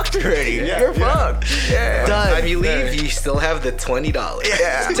 You're fucked already. You're fucked. Yeah. Done. By the time you leave, you still have the $20.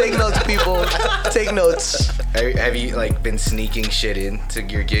 Yeah. Take notes, people. Take notes. Have you like been sneaking shit into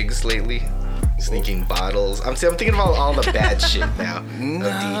your gigs lately? Sneaking bottles. I'm thinking about all the bad shit now. No,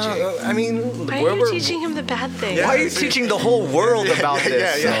 DJ. I mean, why are you teaching him the bad things? Why are you teaching the whole world about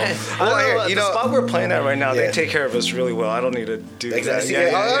this? Yeah. Well, the spot we're playing at right now, they take care of us really well. I don't need to do that.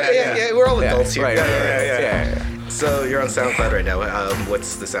 Yeah. We're all adults here. Right. Yeah. So you're on SoundCloud right now.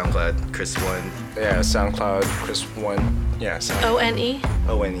 What's the SoundCloud? CrispOne. Yeah, SoundCloud, CrispOne. Yeah. ONE.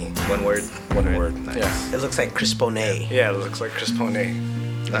 ONE. One word. One word. Nice. Yeah. It looks like CrispOne. Yeah, it looks like CrispOne.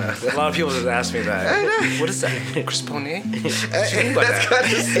 A lot of people just ask me that. What is that? CrispOne? It's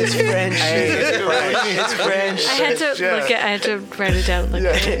French. It's French. I had to write it down. Like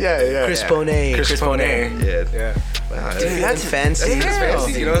CrispOne. CrispOne. Yeah. Wow, dude, that's fancy. That's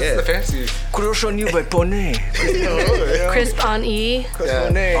fancy. You know, that's the fancy. Crucial new by Pone. Crisp on E.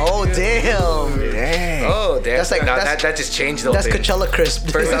 Oh damn. Oh damn. That's like that just changed the whole thing. That's Coachella crisp.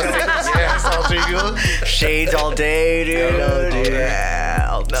 First Shades all day, dude. Yeah,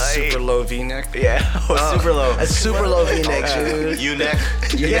 all night. Super low V-neck. Yeah. Super low. A super low V-neck, dude. U-neck.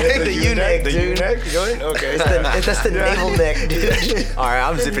 Yeah, the U-neck, dude. The U-neck. Okay. That's the navel neck, dude. All right,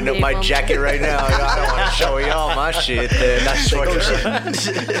 I'm zipping up my jacket right now. I don't want to show y'all my shit. That's short.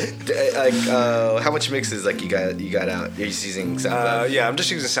 How much mixes like you got out? You're just using SoundCloud? Yeah, I'm just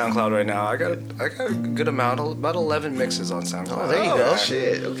using SoundCloud right now. I got a good amount, about 11 mixes on SoundCloud. Oh, there you go.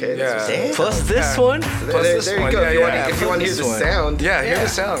 Shit. Okay. Yeah. Plus this one. Plus this one. There you go. If you want to hear the sound. Yeah, hear the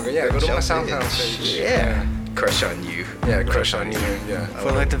sound. Yeah, go to my SoundCloud page. Yeah. Crush on You. Yeah, Crush on You. Yeah.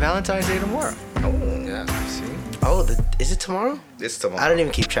 For like the Valentine's Day tomorrow. Oh. Yeah. See. Oh, is it tomorrow? It's tomorrow. I don't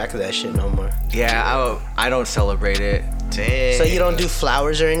even keep track of that shit no more. Yeah, I don't celebrate it. Dang. So you don't do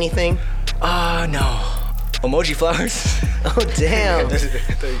flowers or anything? No. Emoji flowers. Oh damn.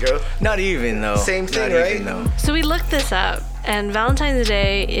 There you go. Not even though. Same thing, right? So we looked this up, and Valentine's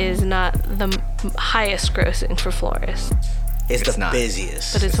Day is not the highest grossing for florists. It's the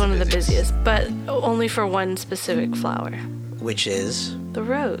busiest. But it's one of the busiest, but only for one specific flower. Which is? The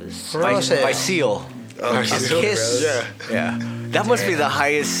rose. By Seal. Oh, Kiss. Yeah. That must be the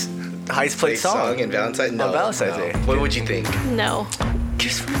highest played song in Valentine's. On Valentine's Day. What would you think? No.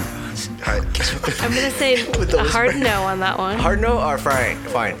 Kiss from the rose. I'm gonna say a hard no on that one. Hard no or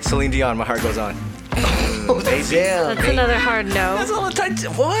fine. Celine Dion, My Heart Goes On. Oh, damn. That's another hard no. That's all the time.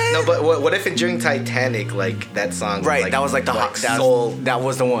 What? No, but what if during Titanic, like that song? Right, like, that was like the hot soul. That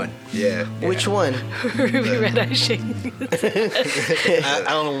was the one. Yeah. Which one? Ruby Red Eye Shade. I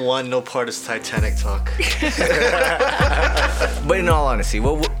don't want no part of Titanic talk. But in all honesty,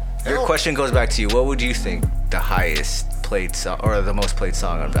 your question goes back to you. What would you think the highest played song or the most played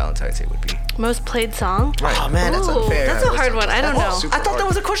song on Valentine's Day would be? Most played song? Right. Oh man, that's unfair. That's a hard one. I don't know. I thought that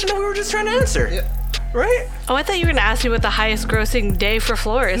was a question that we were just trying to answer. Yeah. Right? Oh, I thought you were gonna ask me what the highest grossing day for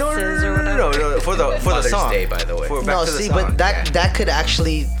florists is or whatever. No, for the song. Day, by the way. But that could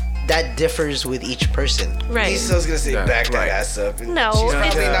actually. That differs with each person. Right. He's still gonna say back that ass up. No, she's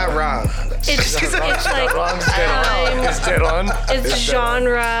probably not wrong. It's like time. It's dead on. It's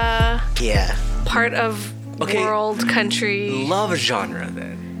genre. Yeah. Part of world, country. Love genre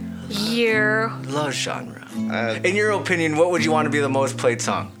then. Year. Love genre. In your opinion, what would you want to be the most played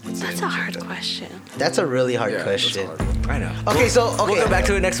song? That's a hard question. That's a really hard question. I know. Okay, we'll go back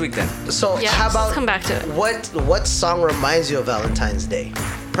to it next week then. So how about let's come back to it. What song reminds you of Valentine's Day?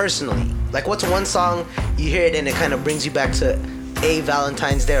 Personally, like what's one song you hear it and it kind of brings you back to a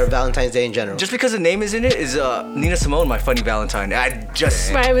Valentine's Day or Valentine's Day in general? Just because the name is in it is Nina Simone, My Funny Valentine. I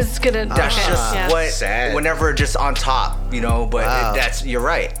was gonna. That's just what. Sad. Whenever just on top, you know. But you're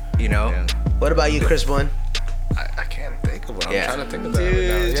right, you know. Yeah. What about you, CrispOne? I can't think of one. I'm trying to think of that.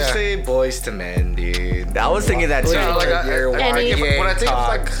 Dude, just say Boys to Men, dude. I was thinking that too. When I think of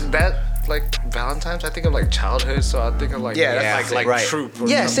like that, like Valentine's, I think of like childhood, so I think of like Troop.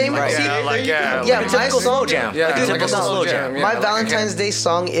 Yeah, same. Like, See, my typical slow jam. Yeah, Typical like a slow jam. My Valentine's Day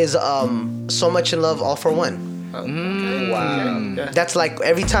song is "So Much in Love, All for One." Wow. That's like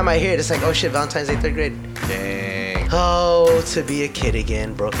every time I hear it, it's like, oh shit, Valentine's Day, 3rd grade. Dang. Oh, to be a kid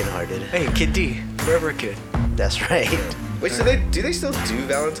again, brokenhearted. Hey, Kid D, forever a kid. That's right. Wait, so do they still do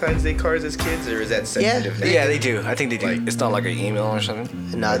Valentine's Day cards as kids, or is that sensitive? now? Yeah, they do. I think they do. Like, it's not like an email or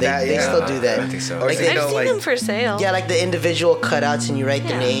something. No, they still do that. I think so. Or I've seen them for sale. Yeah, like the individual cutouts, and you write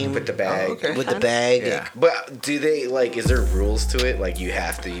the name with the bag. with the bag. Yeah. But do they is there rules to it? Like you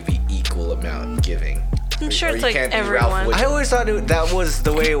have to be equal amount giving. I'm sure Or it's you like can't be everyone. Ralph I always thought that was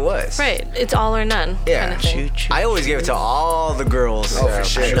the way it was. Right. It's all or none. Yeah. Kind of thing. I always gave it to all the girls. Oh, for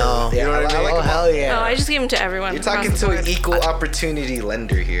sure. I know. Yeah, You know what I mean? like Oh, them hell all. yeah. No, I just gave them to everyone. You're talking across the to board. an equal opportunity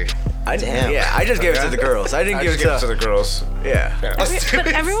lender here. Damn. Yeah, I just gave it to the girls. I didn't give it to the girls. Yeah. But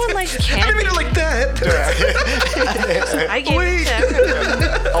everyone likes candy. I didn't mean it like that. I gave it to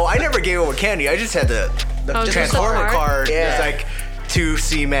everyone. Oh, I never gave it with candy. I just had the Oh, just Transformer the card. Yeah. It's like 2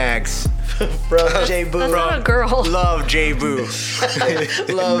 C Mags. Bro, J Boo. That's not a girl. Love J Boo.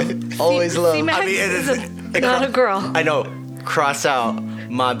 Love. Always love. C-Max I mean, is not a girl. I know. Cross out.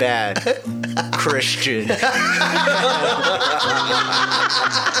 My bad. Christian.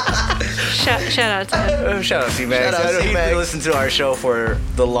 Shout out to him. Shout out C-Mags. Shout out I know he's C-Mags. been listening to our show for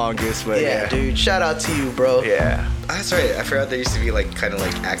the longest, but Yeah, dude. Shout out to you, bro. Yeah. That's right. I forgot there used to be kind of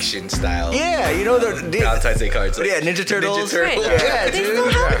action style. Yeah, you know the Valentine's Day cards. yeah, Ninja Turtles. Right. Yeah, They dude. still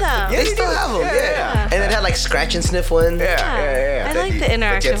have them. Yeah, they still have them. Yeah. And it had like scratch and sniff one. Yeah. I like the But you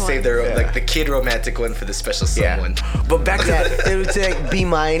interaction have to save one. their the kid romantic one for the special someone. But back to Yeah, it would say like, be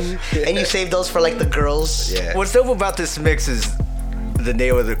mine, and you save those for like the girls. Yeah. What's dope about this mix is the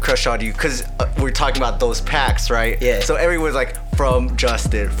name of the Crush on You, because we're talking about those packs, right? Yeah. So everyone's like, from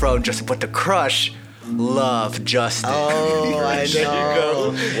Justin, but the Crush love Justin. Oh, I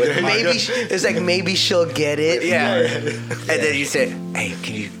know. Maybe it's like maybe she'll get it. Yeah. And then you said, hey,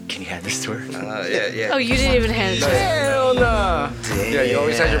 can you hand this to her? Yeah. Oh, you didn't even hand it to him. Hell no. Yeah, you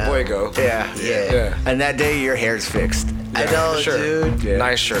always had your boy go. Yeah. And that day your hair's fixed. I know, Sure. dude. Yeah.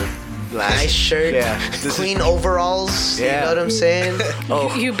 Nice shirt. Nice shirt. Yeah. Clean overalls. Yeah. You know what I'm saying?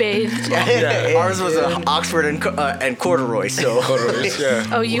 Oh, You bathed. yeah. Ours was Oxford and corduroy, so Yeah.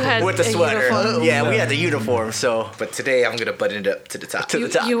 Oh, you had with the a sweater. uniform. Yeah, we had the uniform, so But today I'm gonna button it up to the top. to the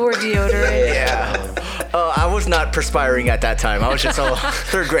top. You wore deodorant. Yeah. I was not perspiring at that time. I was just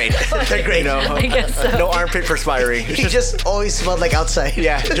third grade. Third grade, you know. I guess so. No armpit perspiring. He just always smelled like outside.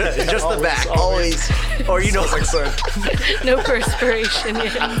 Yeah, just the back. Always. Or you know, No perspiration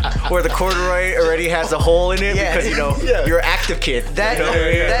yet. where the corduroy already has a hole in it Yeah. because you're an active kid. That, you know?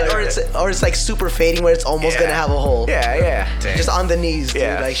 that or it's like super fading where it's almost Yeah. gonna have a hole. Yeah. Just on the knees, dude.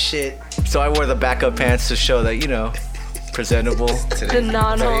 Yeah. Like shit. So I wore the backup pants to show that presentable. The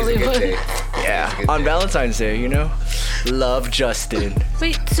non-holy Today's a good one. day. Yeah, on Valentine's Day, love Justin.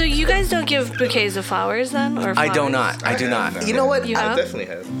 Wait, so you guys don't give bouquets of flowers then, or I do flowers? not. I do not. You know what? You I have? definitely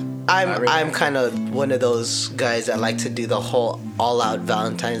have. I'm kind of one of those guys that like to do the whole all-out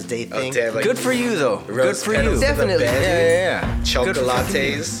Valentine's Day thing. Damn, Good for you though. Good rose for petals you. in the Definitely. bed. Yeah.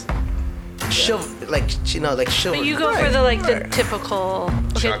 Chocolates. She'll she'll. But you go for the typical.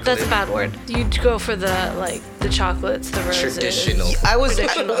 Okay, Chocolate. that's a bad word. You go for the chocolates, the roses. Traditional. I was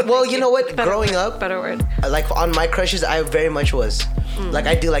well, you know what? Better Growing word, up, better word. like on my crushes, I very much was. Like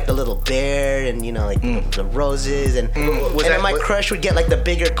I do like the little bear and the roses and then my crush would get like the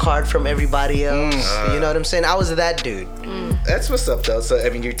bigger card from everybody else. You know what I'm saying? I was that dude. That's what's up though. So I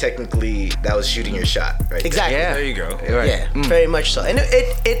mean, you're technically that was shooting your shot, right? Exactly. Yeah. There you go. Right. Yeah, very much so. And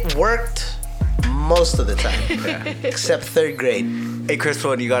it worked most of the time, except third grade. Hey,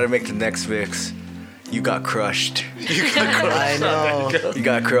 CrispOne, you gotta make the next mix. You got crushed. I know. You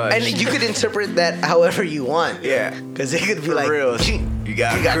got crushed. And you could interpret that however you want. Yeah. Because it could be For like, real. You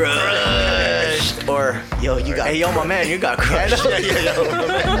got crushed. Or, yo, you got. hey, yo, my man, you got crushed. Oh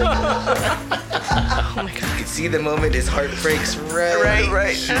my god. You can see the moment his heart breaks.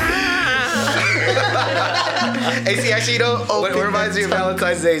 Right. Hey, see, actually, what reminds me of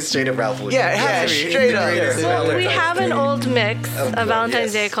Valentine's Day is straight up Ralph Wilson. Yeah, it has to be. straight up. Well, we have an old mix of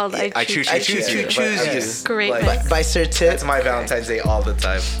Valentine's Day called I choose you. Yes. Great Like, mix. By Sir Tip. That's my Valentine's Day all the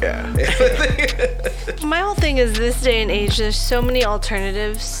time. Yeah. My whole thing is this day and age, there's so many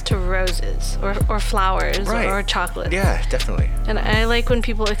alternatives to roses or flowers Right. or chocolate. Yeah, definitely. And I like when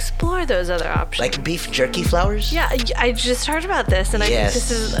people explore those other options. Like beef jerky flowers? Yeah, I just heard about this and I think Yes.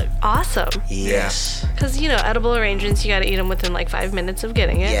 this is awesome. awesome. Yes. Because, edible arrangements, you got to eat them within like 5 minutes of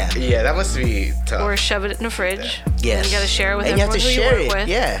getting it. Yeah, that must be tough. Or shove it in the fridge. Yes. And you got to share it with and everyone you have to who share you work it. with.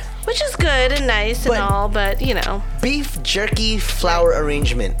 Yeah. Which is good and nice and all, but, Beef jerky flour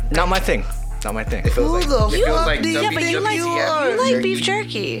arrangement. Not my thing. Not my thing. It feels like you like beef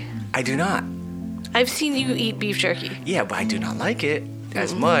jerky. I do not. I've seen you eat beef jerky. Yeah, but I do not like it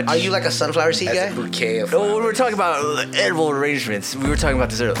as much. Are you like a sunflower seed guy? A bouquet of No, we were talking about edible arrangements. We were talking about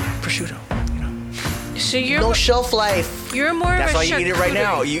this earlier. Prosciutto. So you're no shelf life. You're more That's of a why you eat it right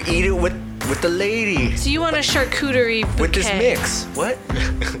now. You eat it with the lady. So you want a charcuterie bouquet. With this mix. What?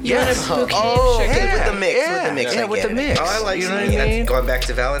 You want a bouquet of charcuterie. With the mix. Yeah, with the mix. Oh, I like you know what I mean? Going back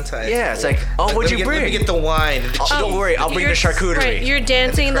to Valentine. Yeah, it's like, what'd you bring? Let me get the wine. Don't worry, I'll bring the charcuterie. Right, you're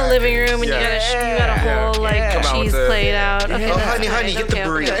dancing in the living room and you got a whole cheese plate out. Okay, honey, get the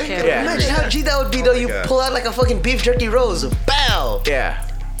brie. Imagine how G that would be though. You pull out like a fucking beef jerky rose. Bow. Yeah.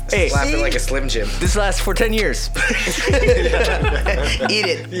 Hey, laughing like a Slim Jim. This lasts for 10 years.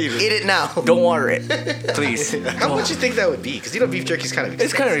 Eat it now. Don't water it, please. How much you think that would be? Because beef jerky is kind of expensive.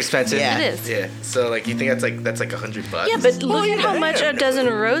 It's kind of expensive. Yeah. It is. Yeah. So like, you think that's like $100? Yeah, but look at how much a dozen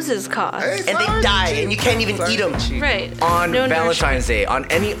roses cost. And they die, and you can't even eat them. Right. On Valentine's Day, on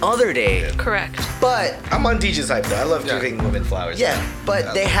any other day. Correct. But I'm on DJ's hype though. I love giving women flowers. Yeah,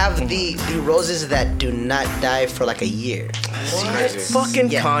 but they have the roses that do not die for like a year. What? Fucking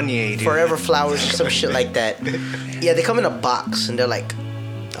Kanye, dude. Forever flowers or some shit like that. Yeah, they come in a box and they're like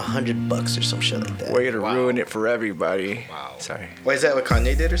 $100 or some shit like that. Way to ruin it for everybody. Wow. Sorry. Why is that what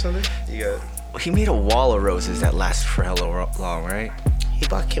Kanye did or something? He made a wall of roses that lasted for hella long, right? He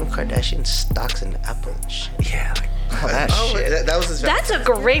bought Kim Kardashian stocks in Apple and shit. Yeah, like all that shit. That was his. That's a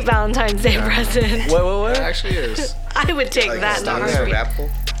great Valentine's Day present. What? It actually is. I would take that in a stocks from heartbeat. Apple.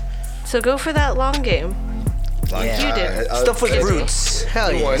 So go for that long game. You did. Stuff with roots.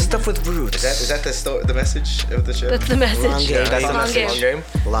 Hell yeah. Stuff with roots. Is that the message of the show? That's the message. Long game. That's the Long message. game.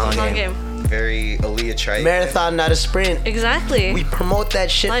 Long Long game. game. Very Aaliyah Tribe. Marathon, not a sprint. Exactly. We promote that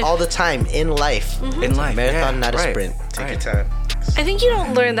shit Life. all the time in life. In life. Marathon, yeah, not a right. sprint. Take your time. I think you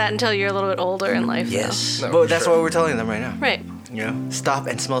don't learn that until you're a little bit older in life. Yes. Though. But that's what we're telling them right now. Right. You know, stop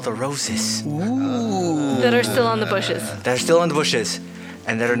and smell the roses. That are still on the bushes. That are still on the bushes,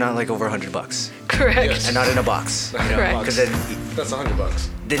 and that are not like over $100. Correct. And not in a box. Correct. Because then That's $100.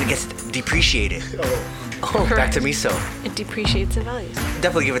 Then it gets depreciated. Oh, back to me, so It depreciates in value.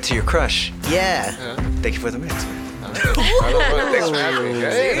 definitely give it to your crush. Yeah. Thank you for the mix. Thanks for having me.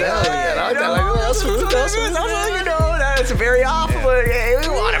 That's very awful, but we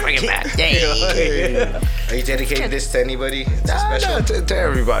want to bring it back. Are you dedicating this to anybody? It's special. To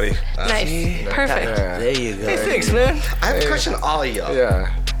everybody. Nice. Perfect. There you go. Hey, thanks, man. I have a question on all of y'all.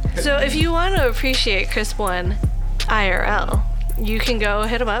 Yeah. So if you want to appreciate CrispOne IRL, you can go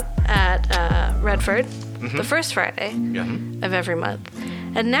hit him up at Redford the first Friday of every month.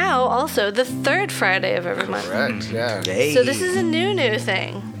 And now also the third Friday of every month. Correct. Yeah. So this is a new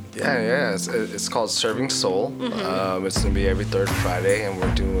thing. Yeah. It's called Serving Soul. It's gonna be every third Friday, and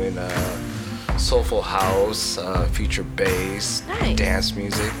we're doing soulful house, future bass, Nice. dance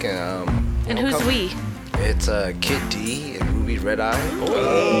music, And who's we? It's Kid D and Ruby Red Eye.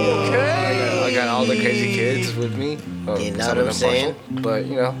 I got all the crazy kids with me. You know some what of I'm them saying?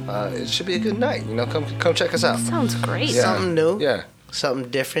 partial, but it should be a good night. Come check us out. Sounds great. Yeah. Something new. Yeah.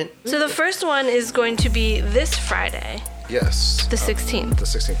 Something different. So the first one is going to be this Friday, Yes. the 16th. The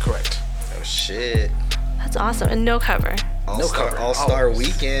 16th, correct. Oh shit. That's awesome. And no cover. All-Star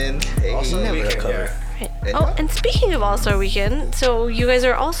Weekend. Hey. Never Weekend, cover. yeah. Right. Oh, and speaking of All-Star Weekend, so you guys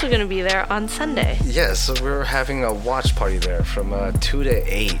are also going to be there on Sunday. Yes, so we're having a watch party there from 2 to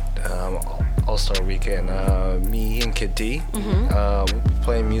 8, All-Star Weekend. Me and Kid D, we'll be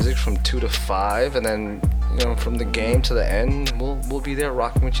playing music from 2 to 5, and then from the game to the end, we'll be there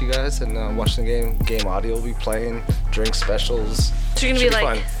rocking with you guys and watching the game. Game audio will be playing, drink specials. So you're going to be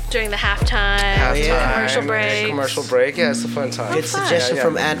like during the halftime, commercial break. Commercial break, yeah, it's a fun time. Good suggestion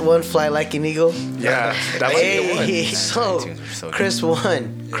from Ant One, Fly Like an Eagle. Yeah, that might be the one. Hey, so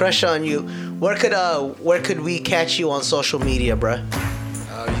CrispOne, crush on you. Where could we catch you on social media, bruh?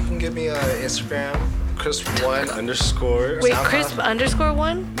 You can give me Instagram, CrispOne _. Wait, SoundCloud.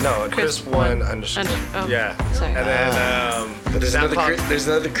 Crisp_1? No, CrispOne _. Yeah. Sorry. And then There's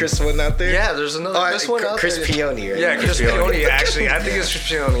another Chris one out there? Yeah, there's another Chris one out Chris there. Peony, right? Yeah, Chris Peony, actually. I think it's Chris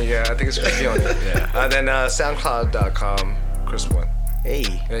Peony. Yeah, I think it's Chris Peony. Yeah. And then SoundCloud.com, CrispOne.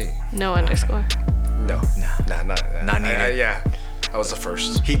 Hey. No underscore. No. Not needed. Yeah. I was the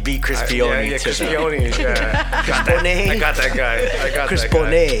first. He beat Chris Peony. Yeah, Chris Peony. Yeah. I got that guy.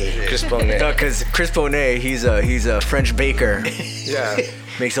 CrispOne. CrispOne. No, because Chris Bonet, he's a French baker. Yeah.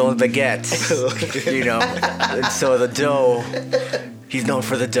 makes all the baguettes, you know. And so the dough, he's known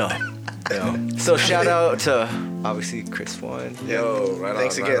for the dough. You know? So shout out to obviously CrispOne. Yo, right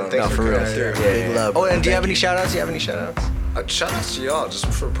Thanks on, again. right on. Thanks for real. coming through. Big love. Oh, and do you have any shout outs? Shout outs to y'all just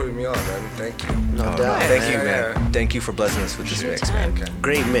for putting me on, man. Thank you. No doubt. Thank you, man. Thank you for blessing us with this mix, man.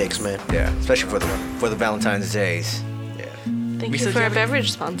 Great mix, man. Yeah, especially for the Valentine's days. Yeah. Thank you for our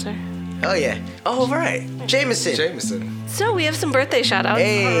beverage sponsor. Oh yeah. Oh right. Jameson. So we have some birthday shout outs.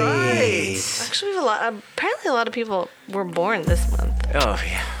 Hey. All right. Actually, we have a lot. Apparently, a lot of people were born this month. Oh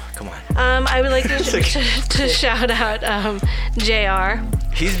yeah. Come on. I would like to shout out JR.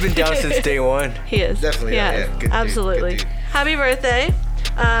 He's been down since day one. He is. Definitely. Yeah. Good Absolutely. Dude. Happy birthday.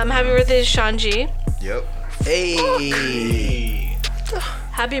 Happy birthday to Sean G. Yep. Hey.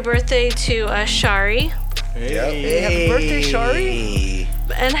 Happy birthday to Shari. Hey. Happy birthday, Shari.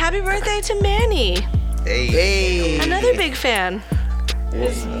 And happy birthday to Manny. Hey. Another big fan.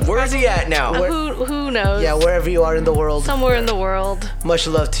 Where is he at now? Who knows? Yeah, wherever you are in the world. Somewhere in the world. Much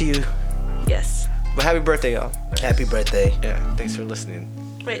love to you. Yes. But happy birthday, y'all. Happy birthday. Yeah, thanks for listening.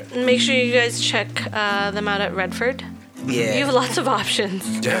 Right. And make sure you guys check them out at Redford. Yeah. You have lots of options.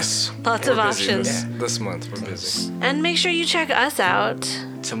 Yes. Lots We're of busy options. This month we're busy. And make sure you check us out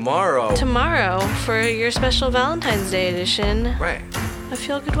Tomorrow for your special Valentine's Day edition Right. of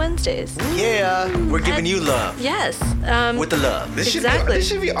Feel Good Wednesdays. Yeah. We're giving you love. Yes. With the love. This Exactly.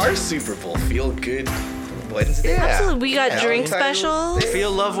 should be our Super Bowl. Feel good Wednesday. Yeah. Absolutely. We got Yeah. drink Valentine's specials.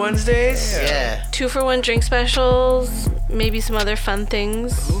 Feel Love Wednesdays. Yeah. 2-for-1 drink specials. Maybe some other fun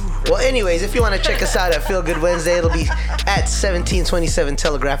things. Well, anyways, if you want to check us out at Feel Good Wednesday, it'll be at 1727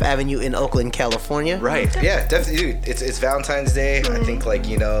 Telegraph Avenue in Oakland, California. Right. Yeah, definitely, dude. It's Valentine's Day. I think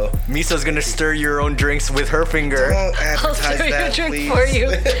Misa's gonna stir your own drinks with her finger. Don't I'll advertise stir your that, drink please. for you.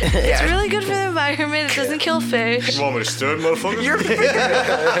 It's really good for the environment. It doesn't kill fish. You want me to stir it, motherfucker? Your finger.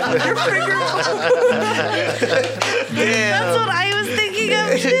 Your finger. That's what I was thinking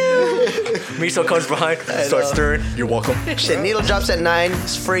of too. Miso comes behind, starts stirring. You're welcome. Shit, needle drops at 9.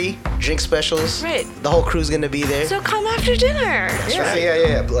 It's free. Drink specials. Right. The whole crew's gonna be there. So come after dinner.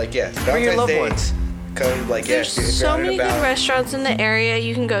 Yeah. Bring your Valentine's loved Day, ones. Come, There's if you're so out and many good about. restaurants in the area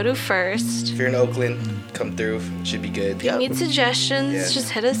you can go to first. If you're in Oakland, come through. Should be good. If you need suggestions, Yeah. just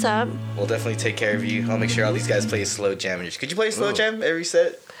hit us up. We'll definitely take care of you. I'll make sure all these guys play a slow jam. Could you play a slow jam every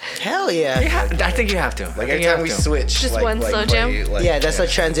set? Hell yeah. I think you have to. Like every time we switch. Just like, one slow jam? Yeah, that's a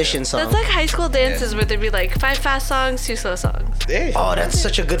transition song. That's like high school dances where there'd be like 5 fast songs, 2 slow songs. Oh, that's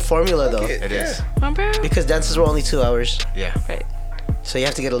such a good formula though. It is. Remember? Because dances were only 2 hours. Yeah. Right. So you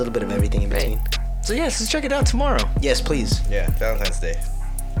have to get a little bit of everything in between. So yes, let's check it out tomorrow. Yes, please. Yeah, Valentine's Day.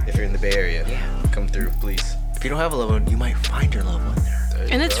 If you're in the Bay Area, come through, please. If you don't have a loved one, you might find your loved one there.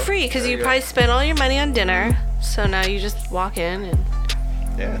 And it's free because you probably spent all your money on dinner. So now you just walk in and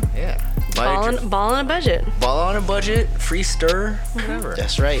Yeah. ball on a budget. Ball on a budget, free stir, whatever.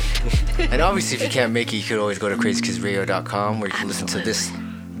 That's right. And obviously, if you can't make it, you could always go to crazykidsradio.com where you can listen to this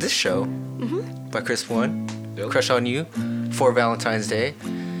show by CrispOne, Crush on You, for Valentine's Day.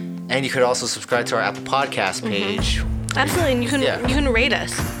 And you could also subscribe to our Apple Podcast page. Absolutely, and you can rate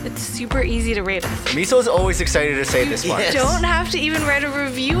us. It's super easy to rate us. Miso's always excited to say this part. You don't have to even write a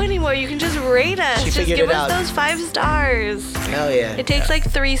review anymore. You can just rate us. She Just figured give it us out. those 5 stars. Hell yeah. It takes like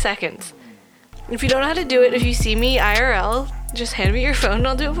 3 seconds. If you don't know how to do it, if you see me IRL, just hand me your phone and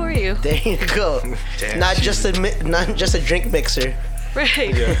I'll do it for you. There you go. Not just a drink mixer.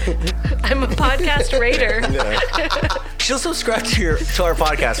 Right. I'm a podcast rater. She'll subscribe to our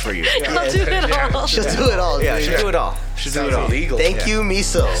podcast for you. I'll do it all. She'll do it all. Yeah, dude. she'll do it all. She'll do it all. Illegal. Thank you,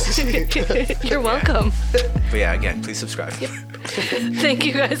 Miso. You're welcome. But yeah, again, please subscribe. Thank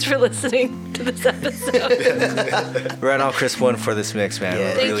you guys for listening to this episode. Right on CrispOne for this mix, man.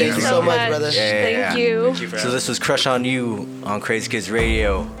 Yeah, Thank thank you so much, brother. Thank you. So this was Crush on You on Crazy Kids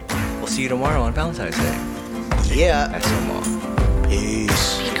Radio. We'll see you tomorrow on Valentine's Day. Yeah. That's so much.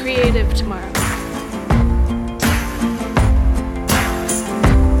 Peace. Be creative tomorrow.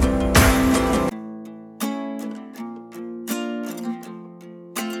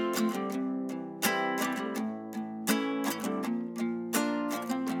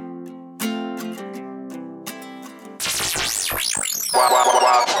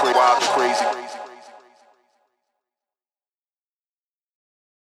 Wild, crazy.